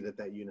want to see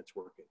that unit's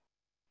working.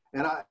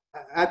 And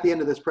at the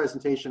end of this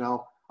presentation,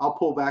 I'll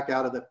pull back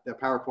out of the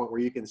PowerPoint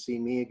where you can see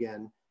me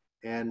again,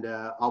 and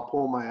I'll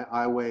pull my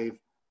iWave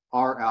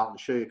R out and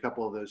show you a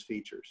couple of those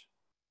features.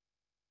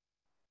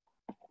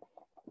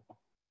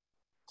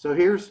 So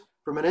here's,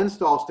 from an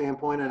install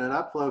standpoint and an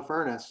upflow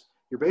furnace,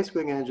 you're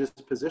basically going to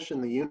just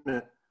position the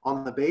unit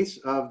on the base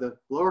of the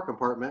blower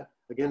compartment.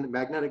 Again, the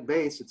magnetic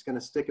base, it's going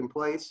to stick in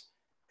place,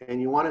 and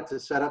you want it to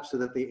set up so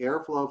that the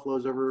airflow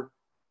flows over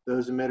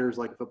those emitters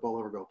like a football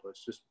over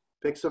goalpost. Just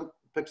picks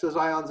those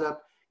ions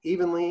up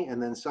evenly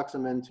and then sucks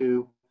them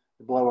into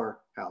the blower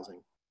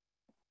housing.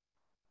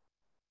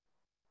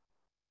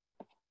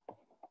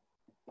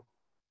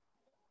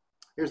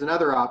 Here's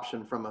another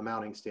option from a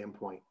mounting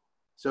standpoint.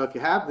 So if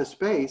you have the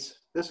space,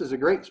 this is a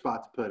great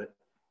spot to put it.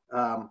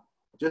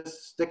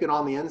 Just stick it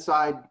on the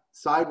inside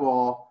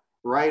sidewall,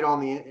 right on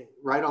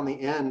the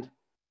end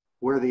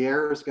where the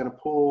air is going to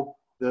pull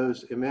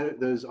those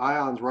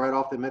ions right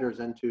off the emitters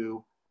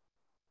into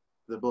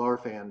the blower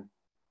fan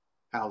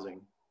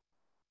housing.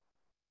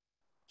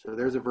 So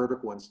there's a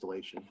vertical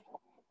installation.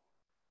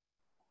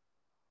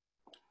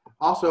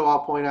 Also,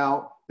 I'll point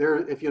out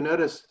there, if you'll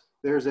notice,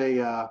 there's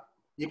a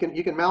you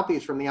can mount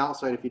these from the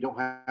outside if you don't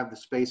have the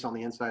space on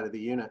the inside of the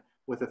unit.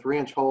 With a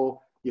 3-inch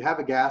hole, you have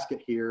a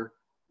gasket here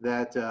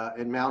that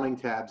and mounting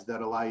tabs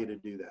that allow you to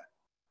do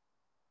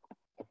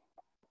that.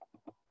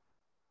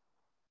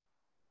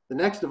 The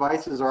next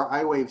device is our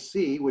iWave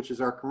C, which is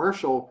our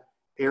commercial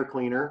air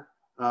cleaner,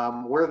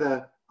 where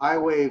the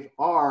iWave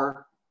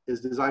R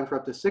is designed for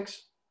up to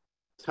 6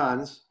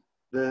 tons.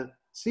 The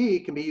C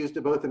can be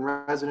used both in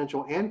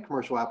residential and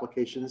commercial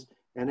applications,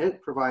 and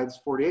it provides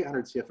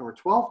 4,800 CFM or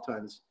 12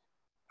 tons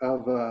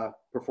of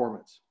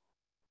performance.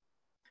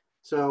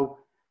 So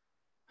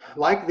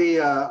like the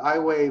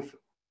iWave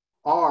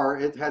R,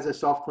 it has a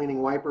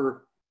self-cleaning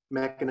wiper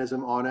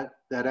mechanism on it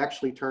that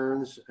actually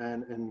turns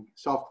and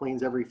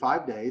self-cleans every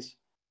 5 days.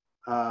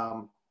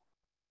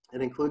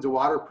 It includes a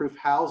waterproof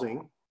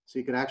housing, so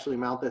you can actually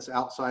mount this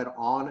outside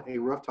on a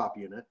rooftop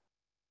unit.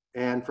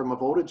 And from a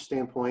voltage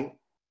standpoint,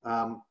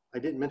 I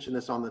didn't mention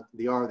this on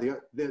the R.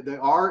 The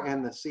R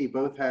and the C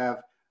both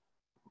have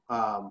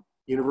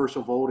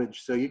universal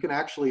voltage, so you can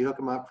actually hook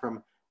them up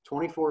from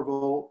 24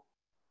 volt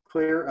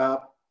clear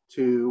up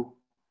to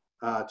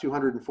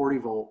 240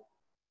 volt.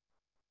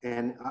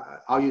 And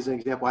I'll use an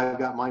example. I've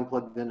got mine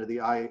plugged into the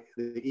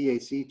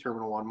EAC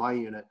terminal on my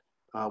unit,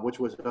 which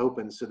was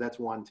open, so that's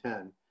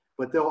 110.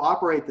 But they'll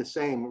operate the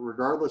same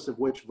regardless of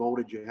which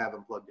voltage you have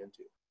them plugged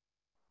into.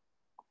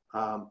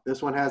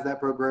 This one has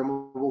that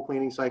programmable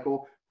cleaning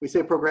cycle. We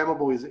say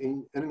programmable is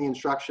in the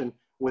instruction.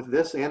 With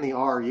this and the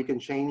R, you can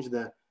change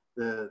the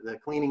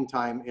cleaning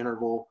time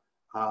interval.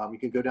 You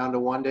can go down to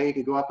 1 day. You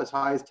could go up as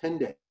high as 10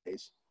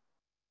 days.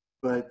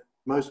 But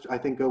most, I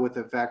think, go with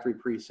the factory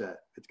preset.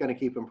 It's going to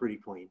keep them pretty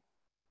clean.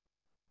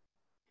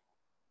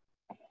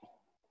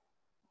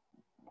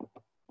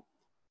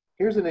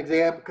 Here's an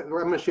example. I'm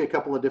going to show you a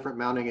couple of different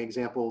mounting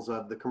examples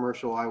of the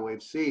commercial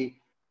iWave C.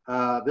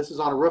 This is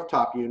on a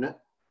rooftop unit.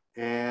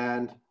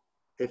 And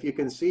if you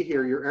can see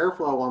here, your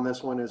airflow on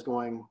this one is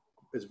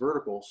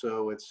vertical,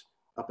 so it's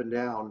up and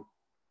down.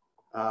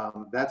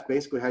 That's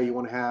basically how you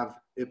want to have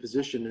it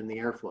positioned in the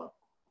airflow,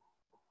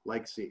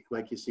 like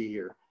you see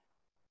here.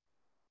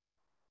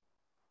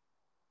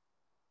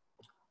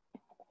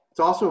 It's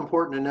also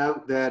important to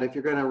note that if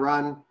you're going to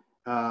run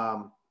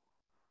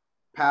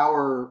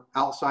power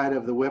outside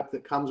of the whip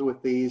that comes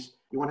with these,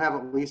 you want to have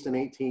at least an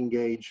 18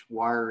 gauge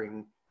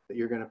wiring that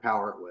you're going to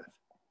power it with.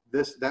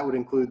 That would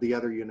include the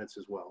other units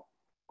as well.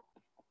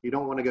 You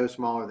don't want to go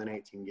smaller than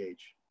 18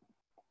 gauge.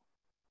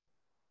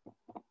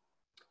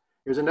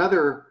 Here's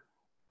another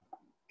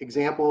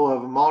example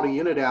of a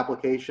multi-unit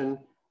application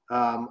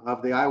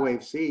of the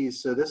iWave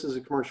Cs. So this is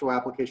a commercial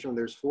application.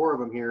 There's 4 of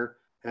them here,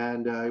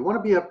 and you want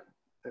to be up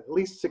at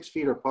least 6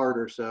 feet apart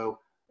or so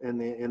in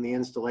the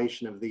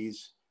installation of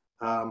these.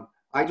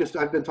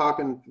 I've been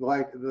talking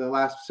like the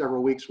last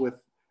several weeks with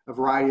a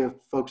variety of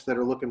folks that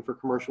are looking for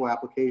commercial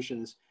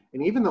applications,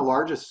 and even the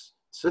largest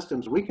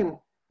systems we can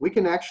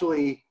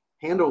actually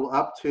handle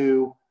up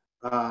to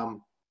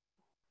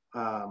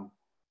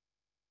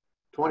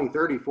 20,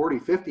 30, 40,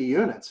 50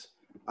 units.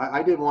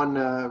 I did one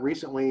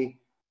recently,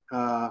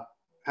 had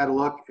a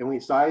look, and we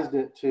sized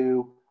it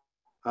to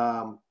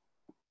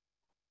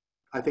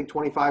I think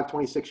 25,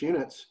 26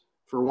 units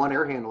for one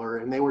air handler,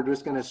 and they were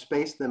just going to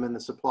space them in the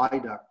supply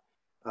duct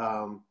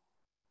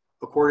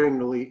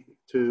accordingly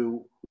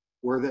to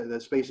where the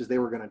spaces they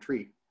were going to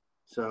treat.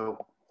 So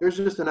there's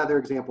just another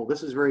example.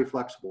 This is very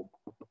flexible.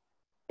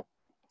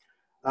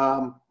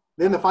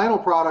 Then the final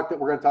product that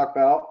we're going to talk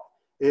about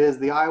is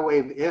the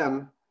iWave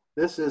M.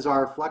 This is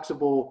our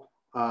flexible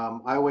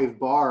iWave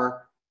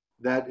bar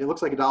that it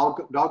looks like a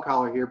dog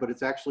collar here, but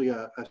it's actually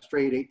a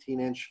straight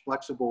 18-inch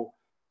flexible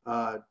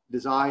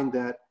design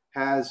that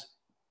has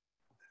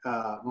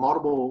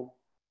multiple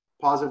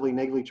positively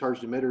negatively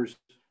charged emitters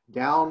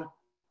down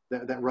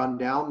that run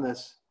down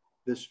this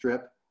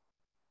strip,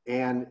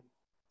 and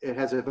it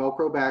has a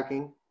Velcro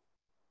backing,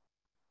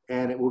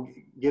 and it will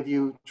give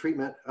you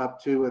treatment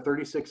up to a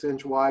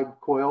 36-inch wide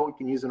coil. You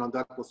can use it on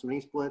ductless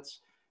mini splits,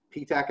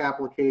 PTAC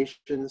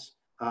applications.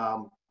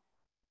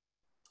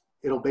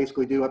 It'll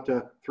basically do up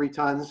to 3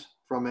 tons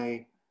from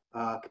a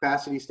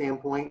capacity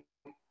standpoint,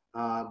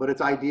 but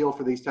it's ideal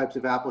for these types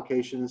of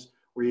applications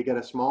where you get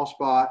a small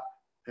spot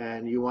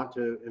and you want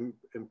to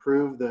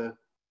improve the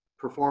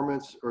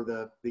performance or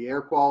the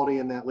air quality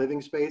in that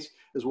living space,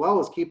 as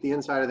well as keep the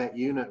inside of that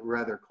unit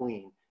rather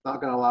clean.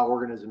 Not going to allow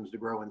organisms to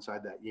grow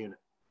inside that unit.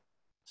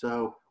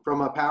 So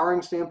from a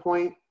powering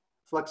standpoint,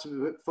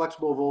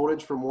 flexible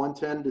voltage from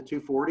 110 to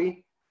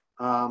 240.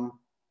 And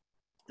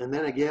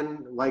then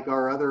again, like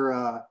our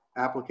other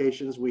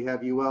applications, we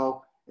have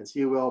UL and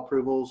CUL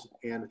approvals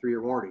and a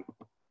 3-year warranty.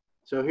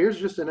 So here's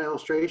just an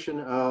illustration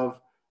of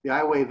the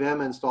iWave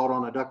M installed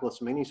on a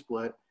ductless mini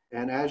split.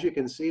 And as you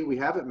can see, we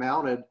have it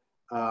mounted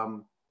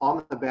on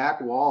the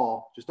back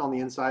wall, just on the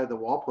inside of the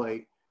wall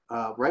plate,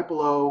 right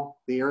below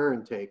the air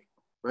intake,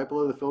 right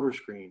below the filter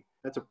screen.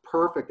 That's a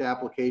perfect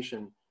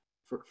application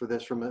for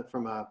this from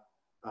a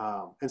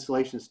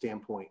installation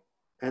standpoint.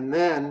 And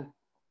then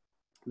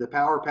the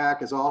power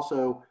pack is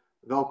also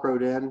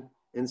Velcroed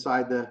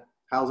inside the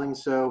housing.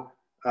 So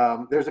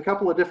there's a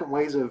couple of different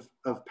ways of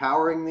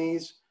powering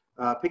these.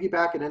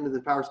 Piggyback it into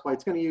the power supply.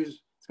 It's going to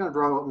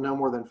draw no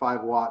more than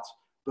 5 watts,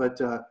 but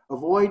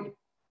avoid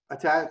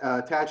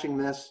attaching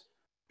this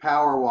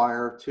power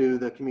wire to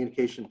the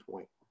communication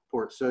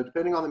port. So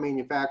depending on the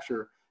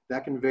manufacturer,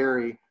 that can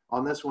vary.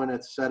 On this one,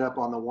 it's set up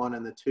on the 1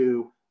 and the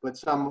 2, but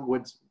some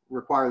would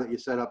require that you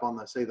set up on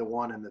the, say, the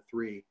 1 and the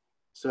 3.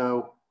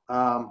 So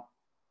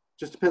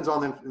just depends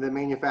on the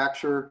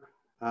manufacturer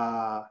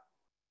and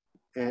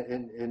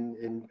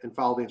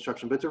follow the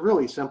instruction. But it's a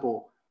really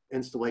simple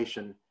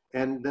installation.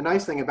 And the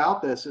nice thing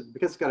about this,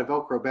 because it's got a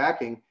Velcro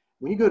backing,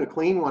 when you go to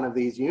clean one of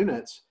these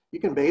units,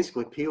 you can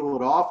basically peel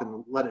it off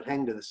and let it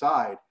hang to the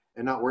side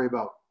and not worry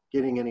about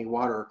getting any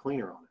water or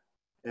cleaner on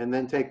it. And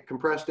then take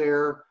compressed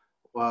air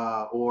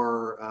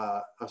or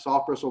a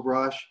soft bristle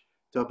brush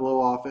to blow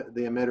off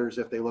the emitters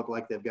if they look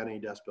like they've got any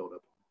dust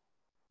buildup.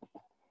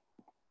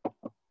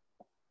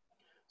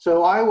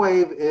 So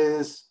iWave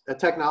is a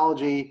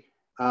technology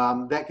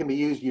that can be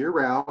used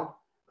year-round.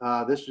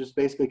 This just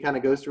basically kind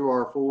of goes through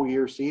our full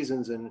year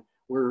seasons, and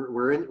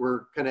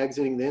we're kind of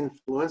exiting the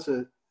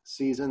influenza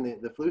season,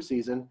 the flu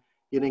season,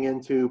 getting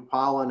into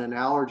pollen and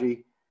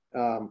allergy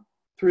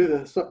through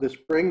the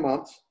spring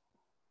months.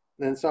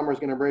 Then summer's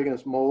going to bring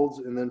us molds,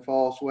 and then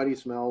fall sweaty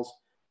smells.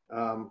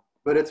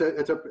 But it's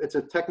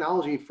a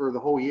technology for the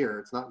whole year.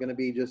 It's not going to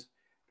be just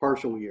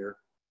partial year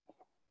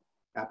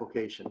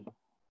application.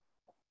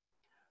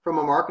 From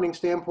a marketing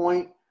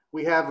standpoint,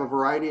 we have a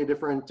variety of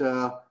different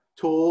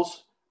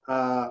tools.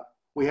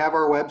 We have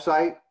our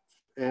website,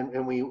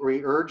 and we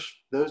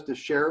urge those to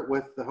share it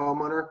with the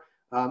homeowner.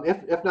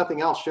 If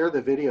nothing else, share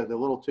the video, the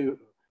little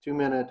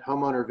two-minute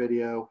homeowner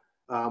video,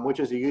 which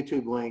is a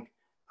YouTube link.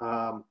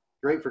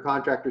 Great for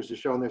contractors to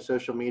show on their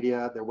social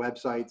media, their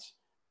websites.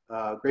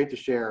 Great to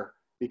share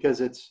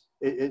because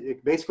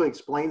it basically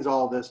explains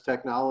all this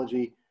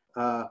technology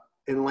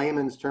in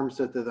layman's terms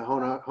so that the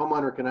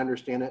homeowner can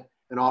understand it,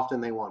 and often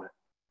they want it.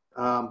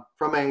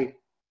 From a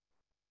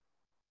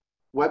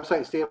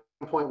website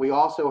standpoint, we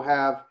also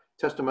have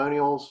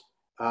testimonials.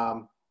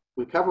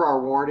 We cover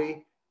our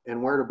warranty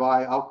and where to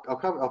buy. I'll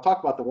talk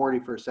about the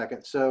warranty for a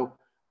second. So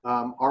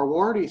our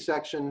warranty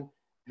section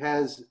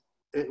has,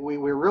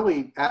 we're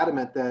really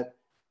adamant that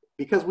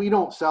because we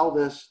don't sell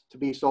this to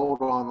be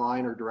sold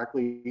online or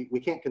directly, we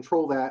can't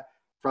control that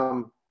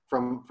from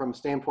a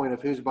standpoint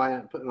of who's buying it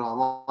and putting it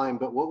online.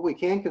 But what we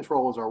can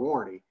control is our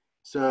warranty.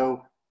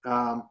 So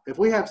if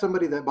we have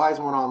somebody that buys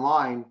one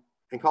online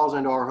and calls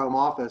into our home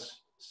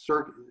office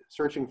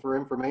searching for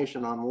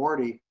information on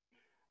warranty,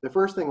 the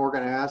first thing we're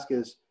going to ask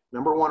is,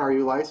 number one, are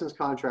you a licensed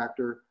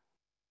contractor?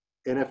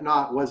 And if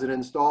not, was it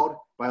installed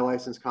by a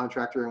licensed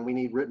contractor? And we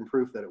need written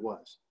proof that it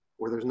was,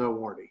 or there's no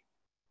warranty.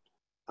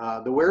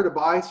 The where to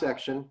buy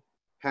section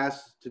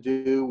has to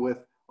do with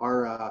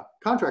our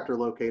contractor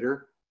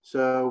locator.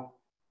 So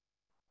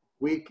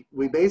we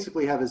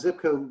basically have a zip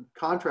code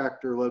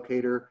contractor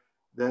locator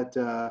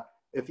that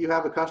if you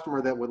have a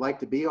customer that would like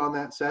to be on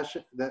that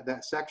session,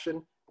 that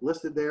section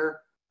listed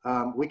there,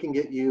 we can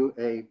get you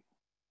a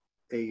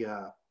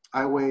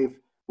iWave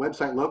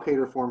website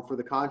locator form for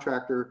the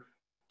contractor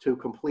to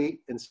complete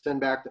and send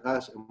back to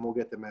us, and we'll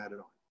get them added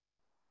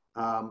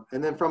on.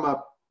 And then from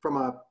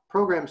a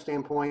program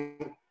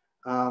standpoint,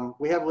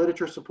 we have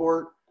literature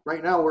support.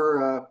 Right now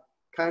we're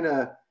kind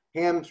of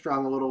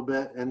hamstrung a little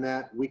bit in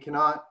that we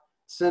cannot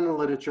send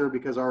literature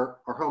because our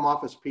home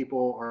office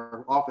people,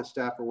 our office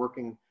staff are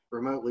working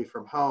remotely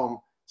from home.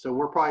 So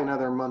we're probably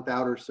another month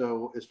out or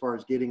so as far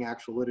as getting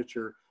actual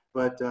literature.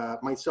 But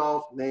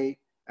myself, Nate,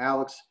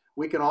 Alex,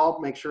 we can all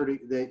make sure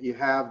that you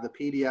have the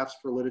PDFs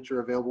for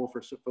literature available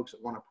for folks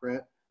that want to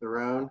print their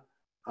own.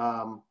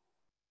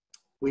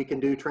 We can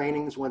do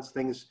trainings once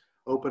things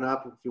open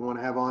up. If you want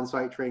to have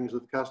on-site trainings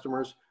with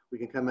customers, we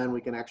can come in,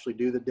 we can actually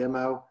do the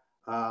demo,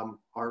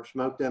 our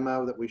smoke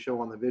demo that we show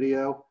on the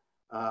video.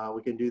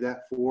 We can do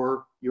that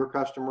for your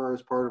customer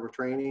as part of a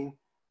training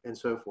and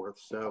so forth.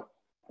 So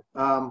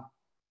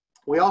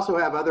we also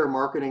have other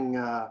marketing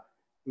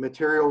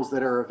materials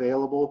that are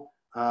available.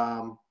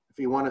 If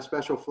you want a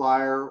special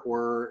flyer,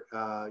 or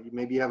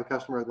maybe you have a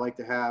customer that'd like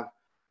to have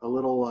a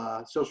little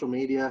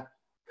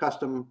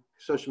custom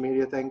social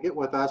media thing, get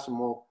with us and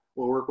we'll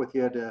work with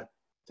you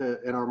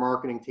in our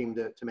marketing team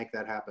to make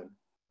that happen.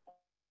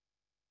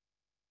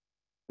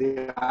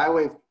 The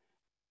iWave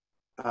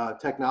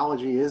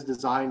technology is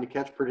designed to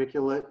catch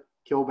particulate,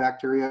 kill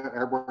bacteria,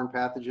 airborne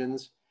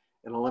pathogens,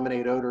 and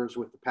eliminate odors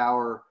with the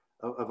power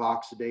of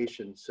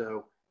oxidation.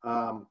 So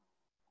I'm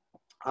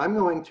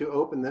going to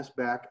open this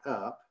back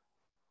up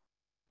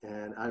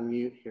and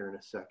unmute here in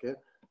a second.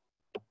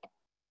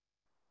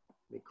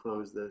 Let me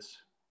close this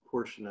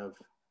portion of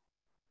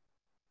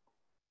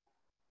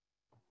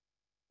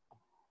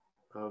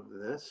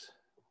this,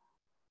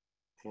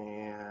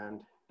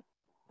 and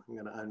I'm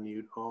going to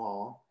unmute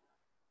all.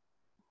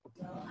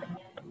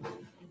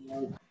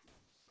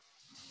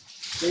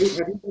 Dave,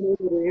 have you been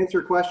able to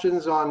answer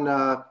questions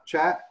on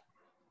chat?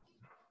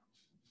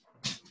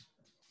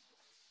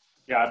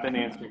 Yeah, I've been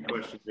answering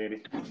questions,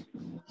 Andy.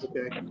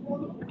 Okay.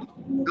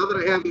 Now that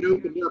I have it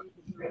opened up,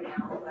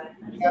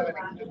 if you have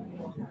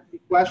any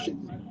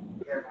questions,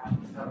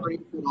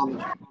 on the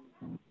chat.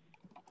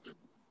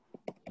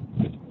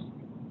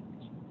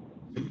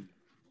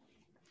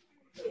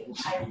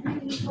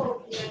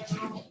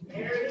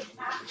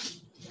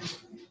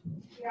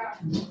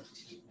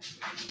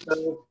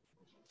 So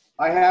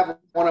I have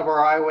one of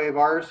our iWave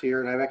Rs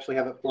here, and I actually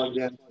have it plugged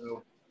in.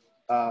 So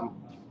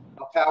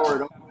I'll power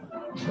it on.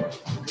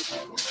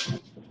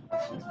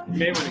 You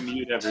may want to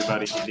mute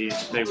everybody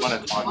if they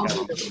want to talk.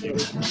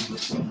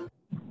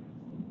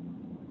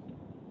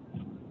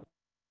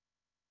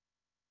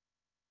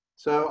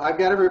 So I've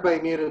got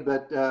everybody muted,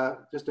 but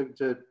just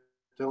to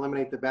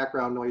eliminate the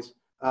background noise.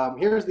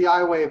 Here's the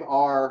iWave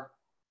R,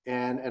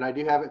 and I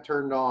do have it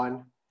turned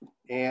on.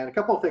 And a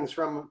couple of things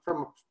from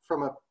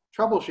a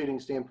troubleshooting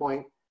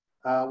standpoint,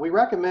 we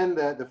recommend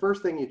that the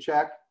first thing you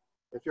check,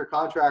 if you're a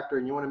contractor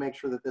and you want to make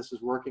sure that this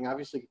is working,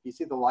 obviously if you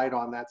see the light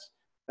on, that's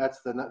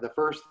the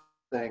first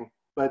thing.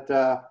 But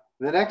the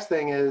next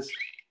thing is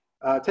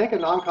take a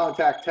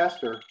non-contact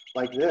tester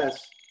like this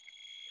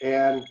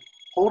and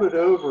hold it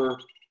over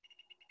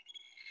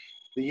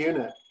the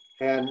unit,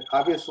 and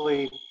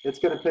obviously it's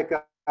going to pick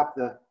up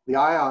the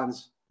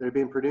ions that are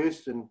being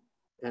produced, and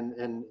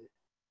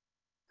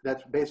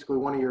that's basically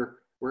one of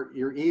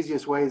your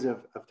easiest ways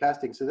of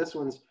testing. So this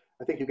one's,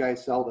 I think you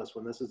guys sell this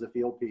one. This is a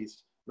field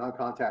piece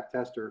non-contact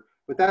tester,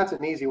 but that's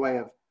an easy way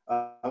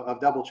of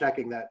double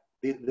checking that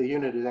the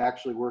unit is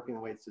actually working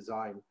the way it's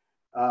designed.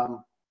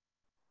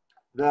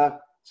 The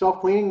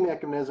self-cleaning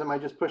mechanism, I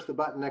just pushed the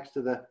button next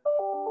to the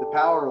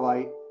power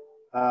light.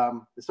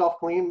 The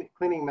self-cleaning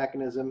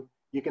mechanism,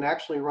 you can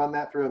actually run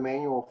that through a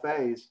manual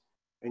phase,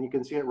 and you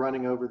can see it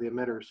running over the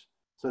emitters.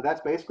 So that's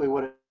basically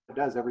what it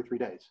does every 3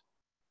 days.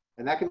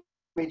 And that can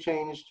be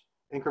changed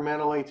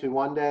incrementally to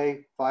 1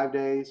 day, 5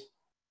 days,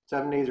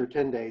 7 days, or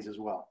 10 days as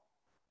well.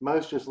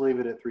 Most just leave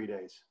it at 3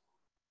 days.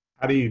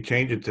 How do you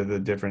change it to the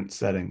different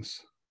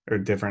settings or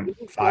different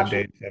 5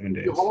 days, 7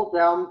 days? You hold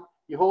down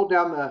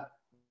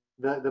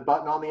the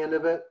button on the end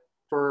of it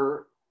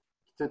to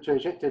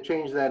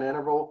change that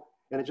interval.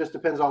 And it just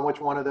depends on which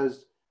one of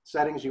those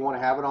settings you want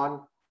to have it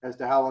on as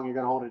to how long you're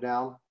going to hold it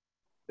down.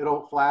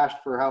 It'll flash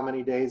for how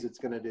many days it's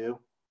going to do.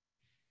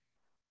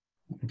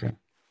 Okay.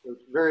 So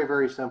it's very,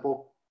 very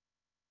simple.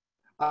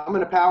 I'm going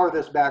to power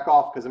this back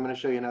off because I'm going to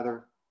show you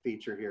another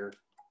feature here.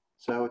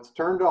 So it's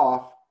turned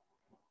off.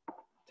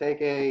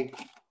 Take a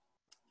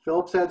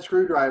Phillips head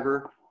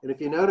screwdriver, and if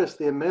you notice,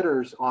 the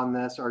emitters on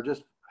this are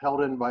just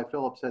held in by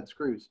Phillips head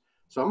screws.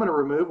 So I'm going to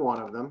remove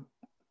one of them.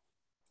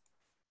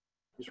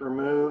 Just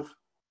remove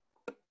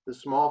the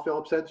small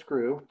Phillips head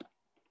screw.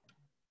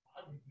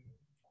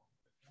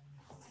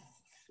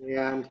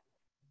 And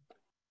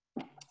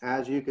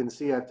as you can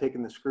see, I've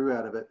taken the screw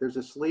out of it. There's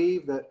a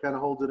sleeve that kind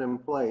of holds it in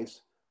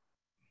place.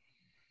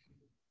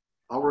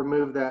 I'll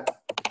remove that.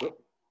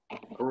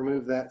 I'll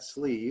remove that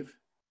sleeve.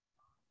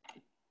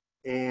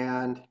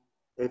 And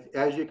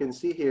as you can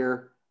see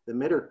here, the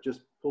emitter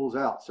just pulls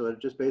out. So it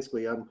just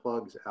basically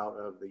unplugs out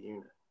of the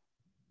unit.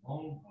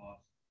 So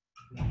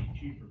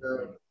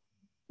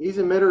these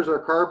emitters are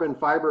carbon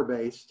fiber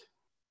based,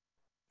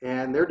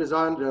 and they're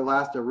designed to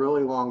last a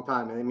really long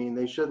time. I mean,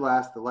 they should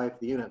last the life of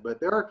the unit, but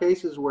there are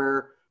cases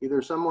where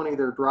someone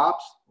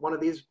drops one of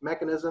these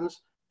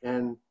mechanisms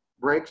and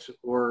breaks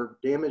or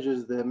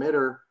damages the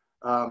emitter.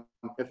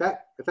 If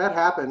that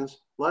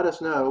happens, let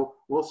us know.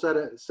 We'll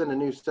send a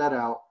new set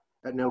out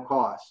at no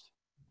cost.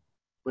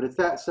 But it's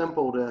that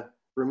simple to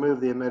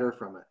remove the emitter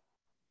from it.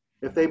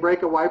 If they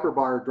break a wiper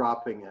bar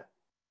dropping it,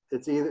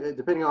 it's either,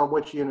 depending on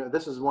which unit.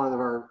 This is one of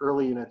our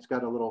early units,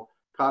 got a little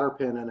cotter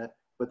pin in it,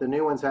 but the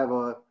new ones have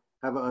a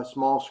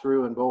small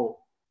screw and bolt,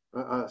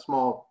 a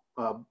small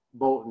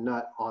bolt and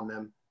nut on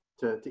them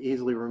to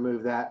easily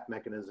remove that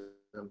mechanism.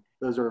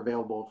 Those are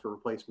available for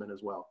replacement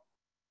as well.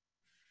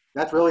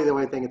 That's really the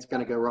only thing it's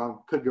going to go wrong,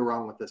 could go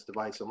wrong with this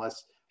device,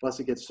 unless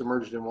it gets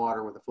submerged in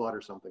water with a flood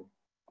or something,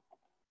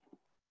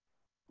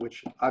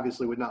 which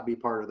obviously would not be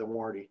part of the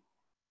warranty.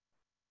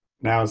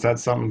 Now, is that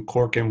something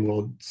Corken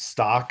will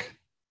stock?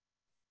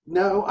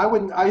 No, I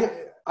wouldn't.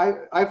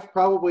 I've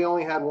probably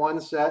only had one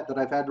set that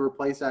I've had to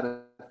replace out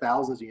of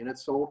thousands of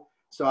units sold.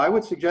 So I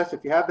would suggest,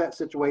 if you have that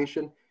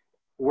situation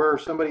where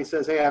somebody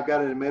says, hey, I've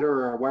got an emitter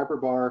or a wiper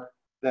bar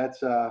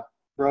that's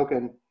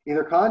broken,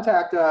 either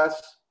contact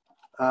us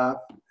and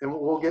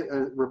we'll get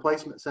a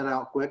replacement sent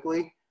out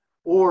quickly,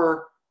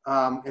 or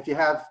if you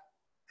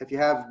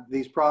have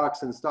these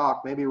products in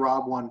stock, maybe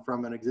rob one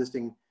from an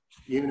existing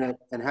unit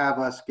and have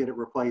us get it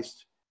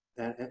replaced,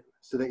 and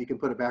so that you can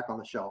put it back on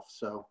the shelf.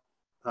 So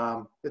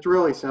it's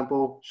really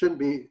simple. Shouldn't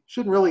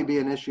really be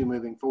an issue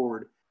moving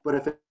forward. But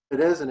if it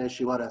is an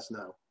issue, let us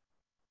know.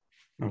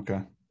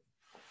 Okay.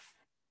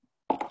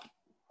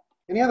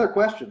 Any other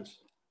questions?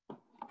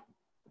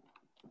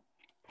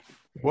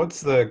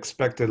 What's the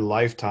expected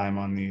lifetime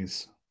on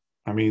these?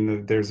 I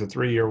mean, there's a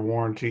 3-year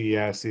warranty.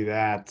 Yeah, I see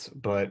that.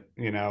 But,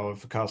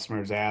 if a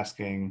customer's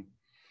asking,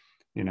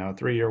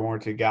 3-year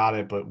warranty, got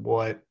it. But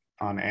what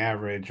on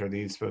average are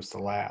these supposed to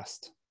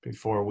last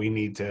before we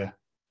need to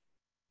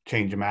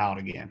change them out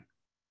again?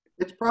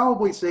 It's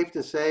probably safe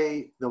to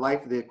say the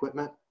life of the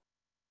equipment.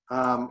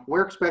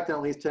 We're expecting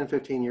at least 10,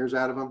 15 years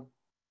out of them.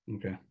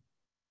 Okay.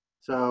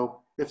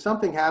 So if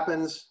something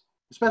happens,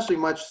 especially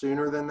much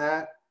sooner than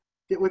that,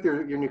 get with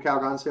your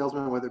Nu-Calgon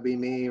salesman, whether it be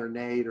me or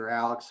Nate or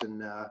Alex,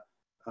 and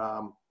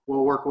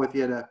we'll work with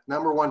you to,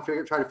 number one, try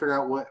to figure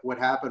out what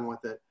happened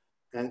with it,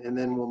 and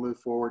then we'll move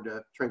forward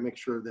to try to make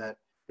sure that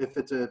if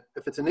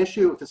it's an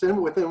issue, if it's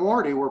within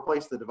warranty, we'll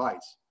replace the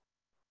device.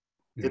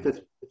 Yeah.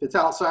 If it's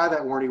outside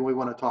that warranty, we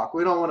want to talk.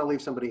 We don't want to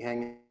leave somebody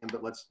hanging,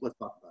 but let's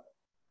talk about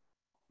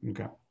it.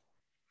 Okay.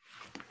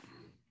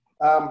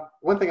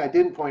 One thing I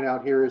didn't point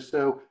out here is,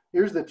 so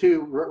here's the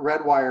two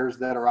red wires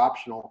that are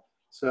optional.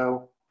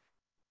 So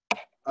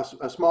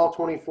a small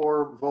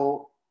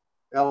 24-volt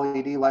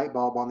LED light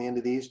bulb on the end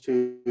of these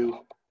two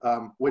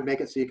would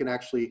make it so you can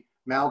actually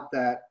mount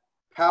that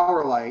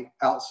power light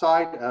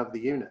outside of the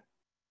unit.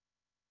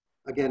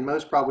 Again,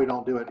 most probably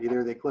don't do it.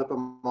 Either they clip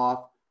them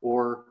off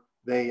or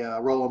they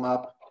roll them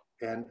up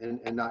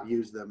and not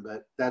use them.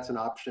 But that's an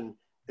option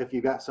if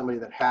you've got somebody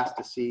that has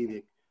to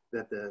see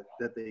that the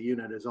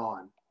unit is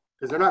on,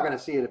 because they're not going to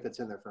see it if it's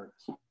in their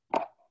furnace.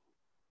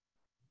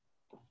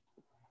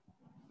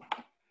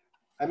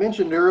 I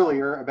mentioned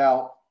earlier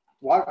about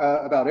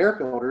air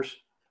filters.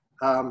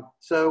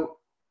 So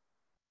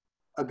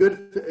a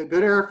good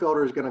air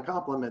filter is going to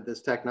complement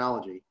this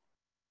technology.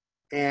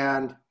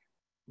 And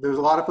there's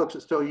a lot of folks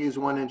that still use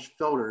 1-inch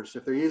filters.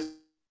 If they're using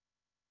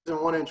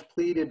 1-inch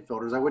pleated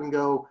filters, I wouldn't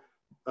go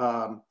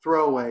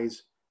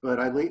throwaways, but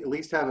I'd at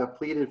least have a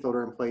pleated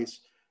filter in place.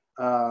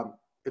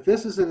 If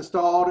this is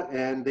installed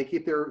and they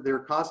keep their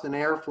constant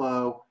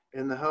airflow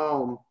in the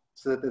home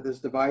so that this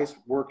device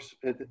works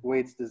the way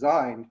it's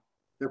designed,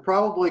 they're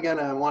probably going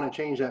to want to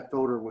change that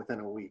filter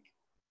within a week.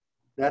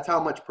 That's how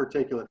much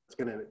particulate is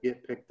going to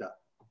get picked up.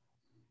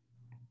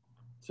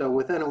 So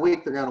within a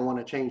week, they're going to want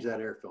to change that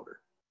air filter.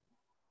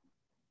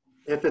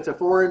 If it's a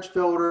 4-inch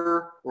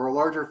filter or a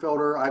larger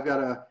filter, I've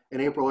got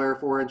an April Air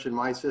 4-inch in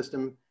my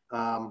system.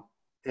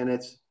 and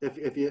it's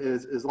if you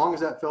as long as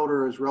that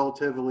filter is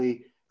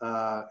relatively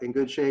in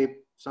good shape,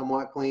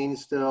 somewhat clean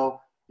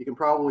still, you can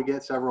probably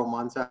get several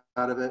months out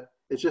of it.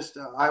 It's just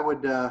I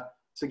would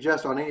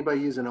suggest on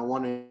anybody using a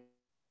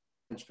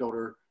 1-inch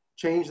filter,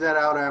 change that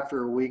out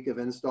after a week of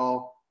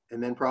install,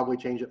 and then probably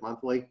change it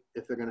monthly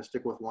if they're going to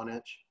stick with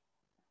 1-inch.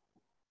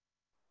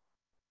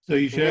 So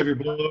you should have your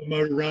blow-up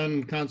motor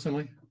run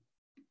constantly?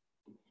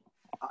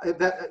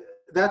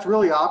 That's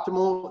really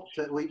optimal.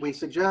 We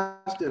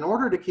suggest, in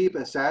order to keep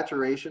a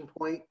saturation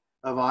point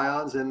of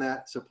ions in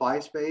that supply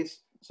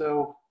space.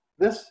 So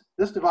this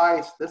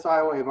device, this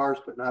iWave R, is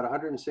putting out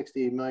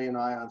 160 million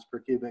ions per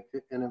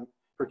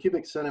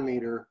cubic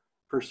centimeter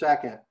per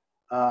second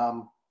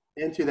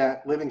into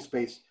that living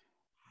space.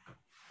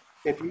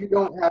 If you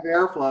don't have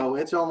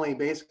airflow, it's only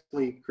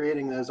basically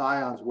creating those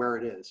ions where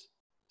it is.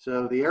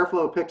 So the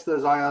airflow picks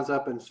those ions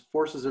up and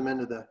forces them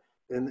into the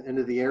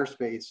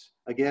airspace.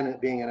 Again,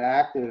 it being an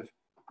active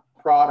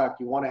product,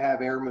 you want to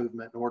have air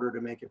movement in order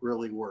to make it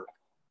really work.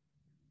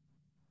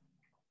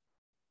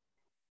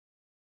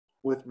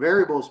 With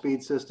variable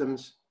speed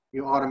systems,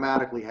 you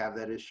automatically have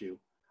that issue.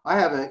 I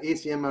have an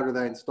ECM motor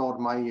that I installed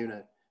in my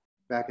unit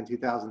back in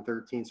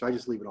 2013, so I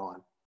just leave it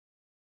on.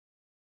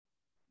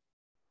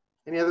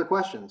 Any other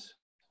questions?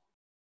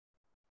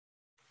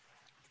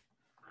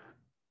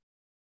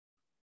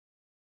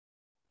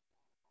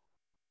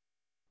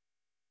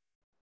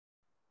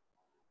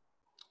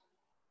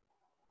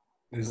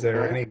 Is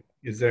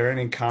there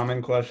any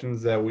common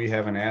questions that we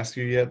haven't asked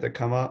you yet that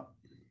come up?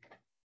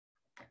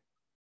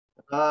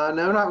 No,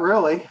 not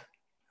really.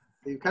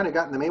 You've kind of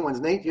gotten the main ones.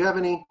 Nate, do you have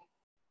any?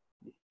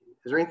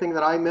 Is there anything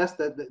that I missed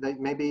that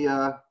maybe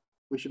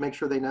we should make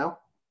sure they know?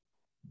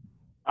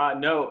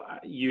 No,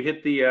 you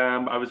hit the.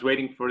 I was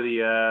waiting for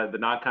the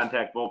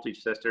non-contact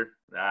voltage tester.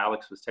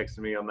 Alex was texting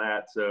me on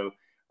that, so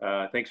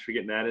thanks for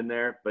getting that in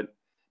there. But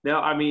no,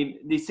 I mean,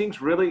 these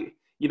things really.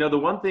 You know, the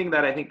one thing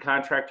that I think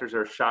contractors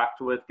are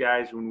shocked with,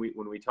 guys, when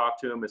we talk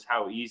to them, is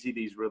how easy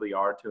these really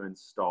are to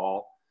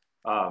install.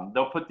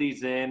 They'll put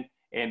these in,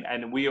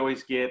 and we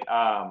always get.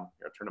 I'll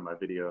turn on my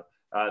video.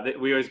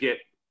 We always get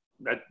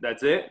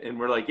that's it, and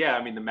we're like, yeah.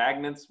 I mean, the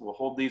magnets will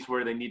hold these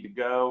where they need to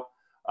go.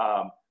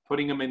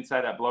 Putting them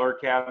inside that blower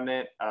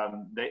cabinet,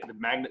 the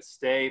magnets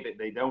stay.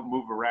 They don't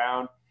move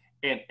around,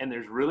 and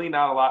there's really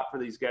not a lot for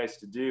these guys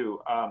to do.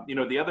 You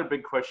know, the other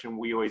big question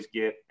we always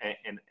get,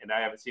 and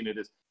I haven't seen it,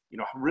 is, you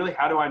know, really,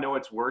 how do I know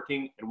it's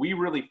working? And we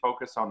really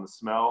focus on the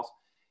smells.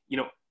 You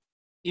know,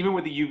 even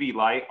with the UV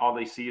light, all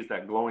they see is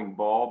that glowing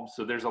bulb.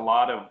 So there's a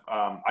lot of,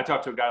 I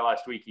talked to a guy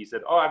last week. He said,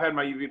 oh, I've had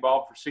my UV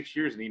bulb for 6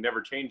 years and he never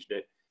changed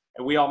it.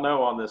 And we all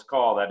know on this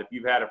call that if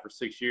you've had it for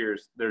 6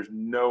 years, there's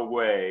no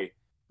way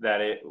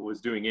that it was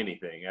doing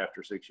anything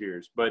after 6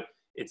 years. But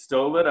it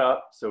still lit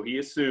up. So he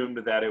assumed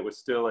that it was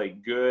still a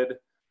good,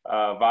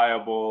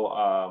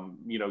 viable,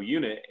 you know,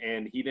 unit,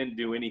 and he didn't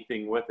do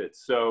anything with it.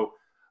 So,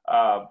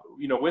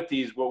 you know, with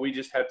these, what we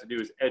just have to do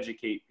is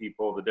educate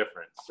people the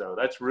difference. So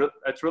that's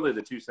really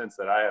the 2 cents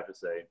that I have to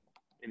say.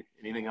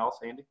 Anything else,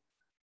 Andy?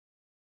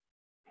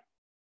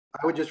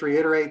 I would just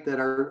reiterate that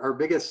our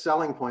biggest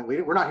selling point,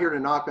 we're not here to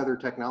knock other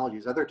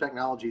technologies. Other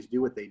technologies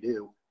do what they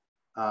do.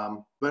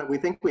 But we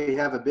think we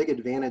have a big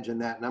advantage in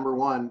that. Number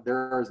one,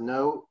 there is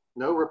no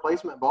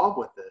replacement bulb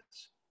with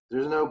this.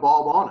 There's no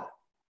bulb on it.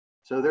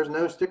 So there's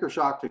no sticker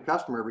shock to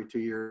customer every 2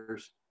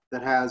 years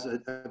that has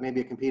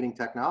maybe a competing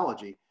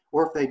technology.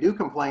 Or if they do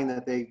complain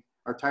that they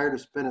are tired of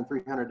spending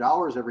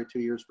 $300 every 2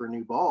 years for a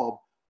new bulb,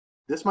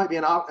 this might be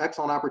an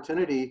excellent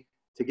opportunity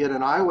to get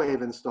an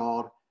iWave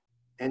installed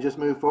and just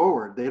move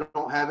forward. They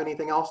don't have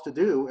anything else to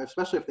do,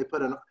 especially if they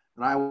put an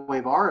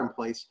iWave R in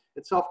place.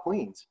 It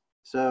self-cleans.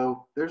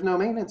 So there's no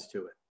maintenance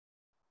to it.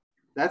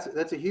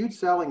 That's a huge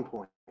selling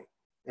point.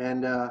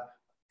 And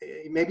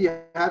maybe you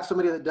have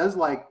somebody that does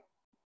like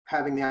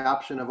having the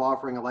option of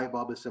offering a light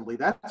bulb assembly.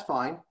 That's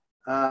fine.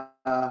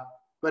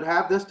 But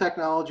have this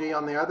technology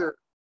on the other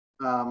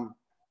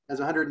as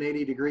a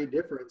 180-degree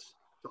difference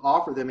to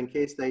offer them in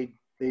case they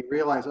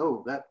realize,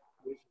 oh, that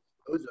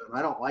ozone,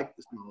 I don't like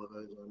the smell of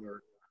ozone,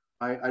 or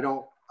I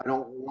don't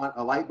want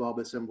a light bulb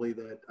assembly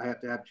that I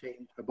have to have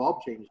a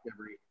bulb changed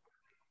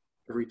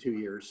every 2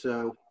 years.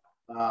 So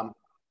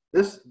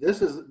this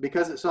is,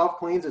 because it self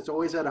cleans, it's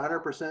always at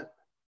 100%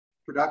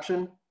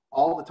 production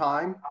all the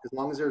time, as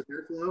long as there's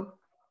airflow,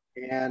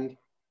 and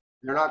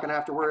they're not going to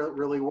have to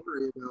really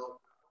worry about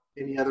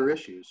any other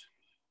issues.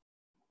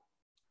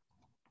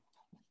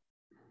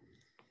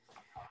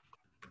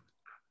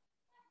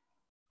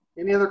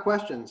 Any other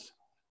questions?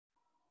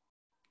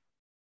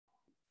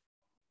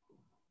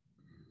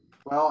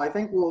 Well, I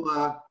think we'll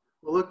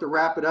look to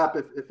wrap it up.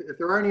 If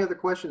there are any other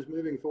questions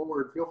moving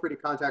forward, feel free to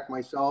contact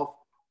myself,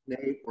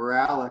 Nate, or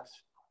Alex,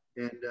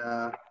 and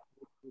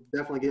we'll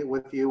definitely get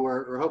with you.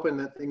 We're hoping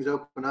that things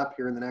open up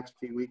here in the next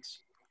few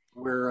weeks,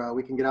 where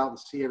we can get out and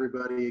see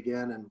everybody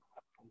again and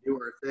do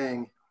our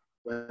thing.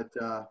 But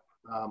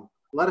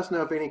let us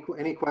know if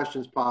any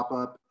questions pop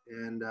up,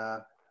 and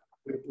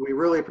we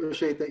really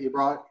appreciate that you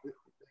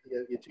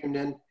tuned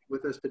in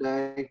with us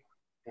today,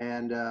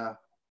 and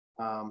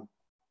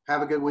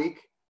have a good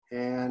week,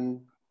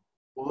 and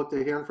we'll look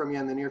to hearing from you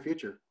in the near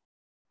future.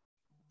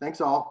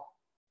 Thanks all.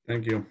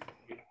 Thank you.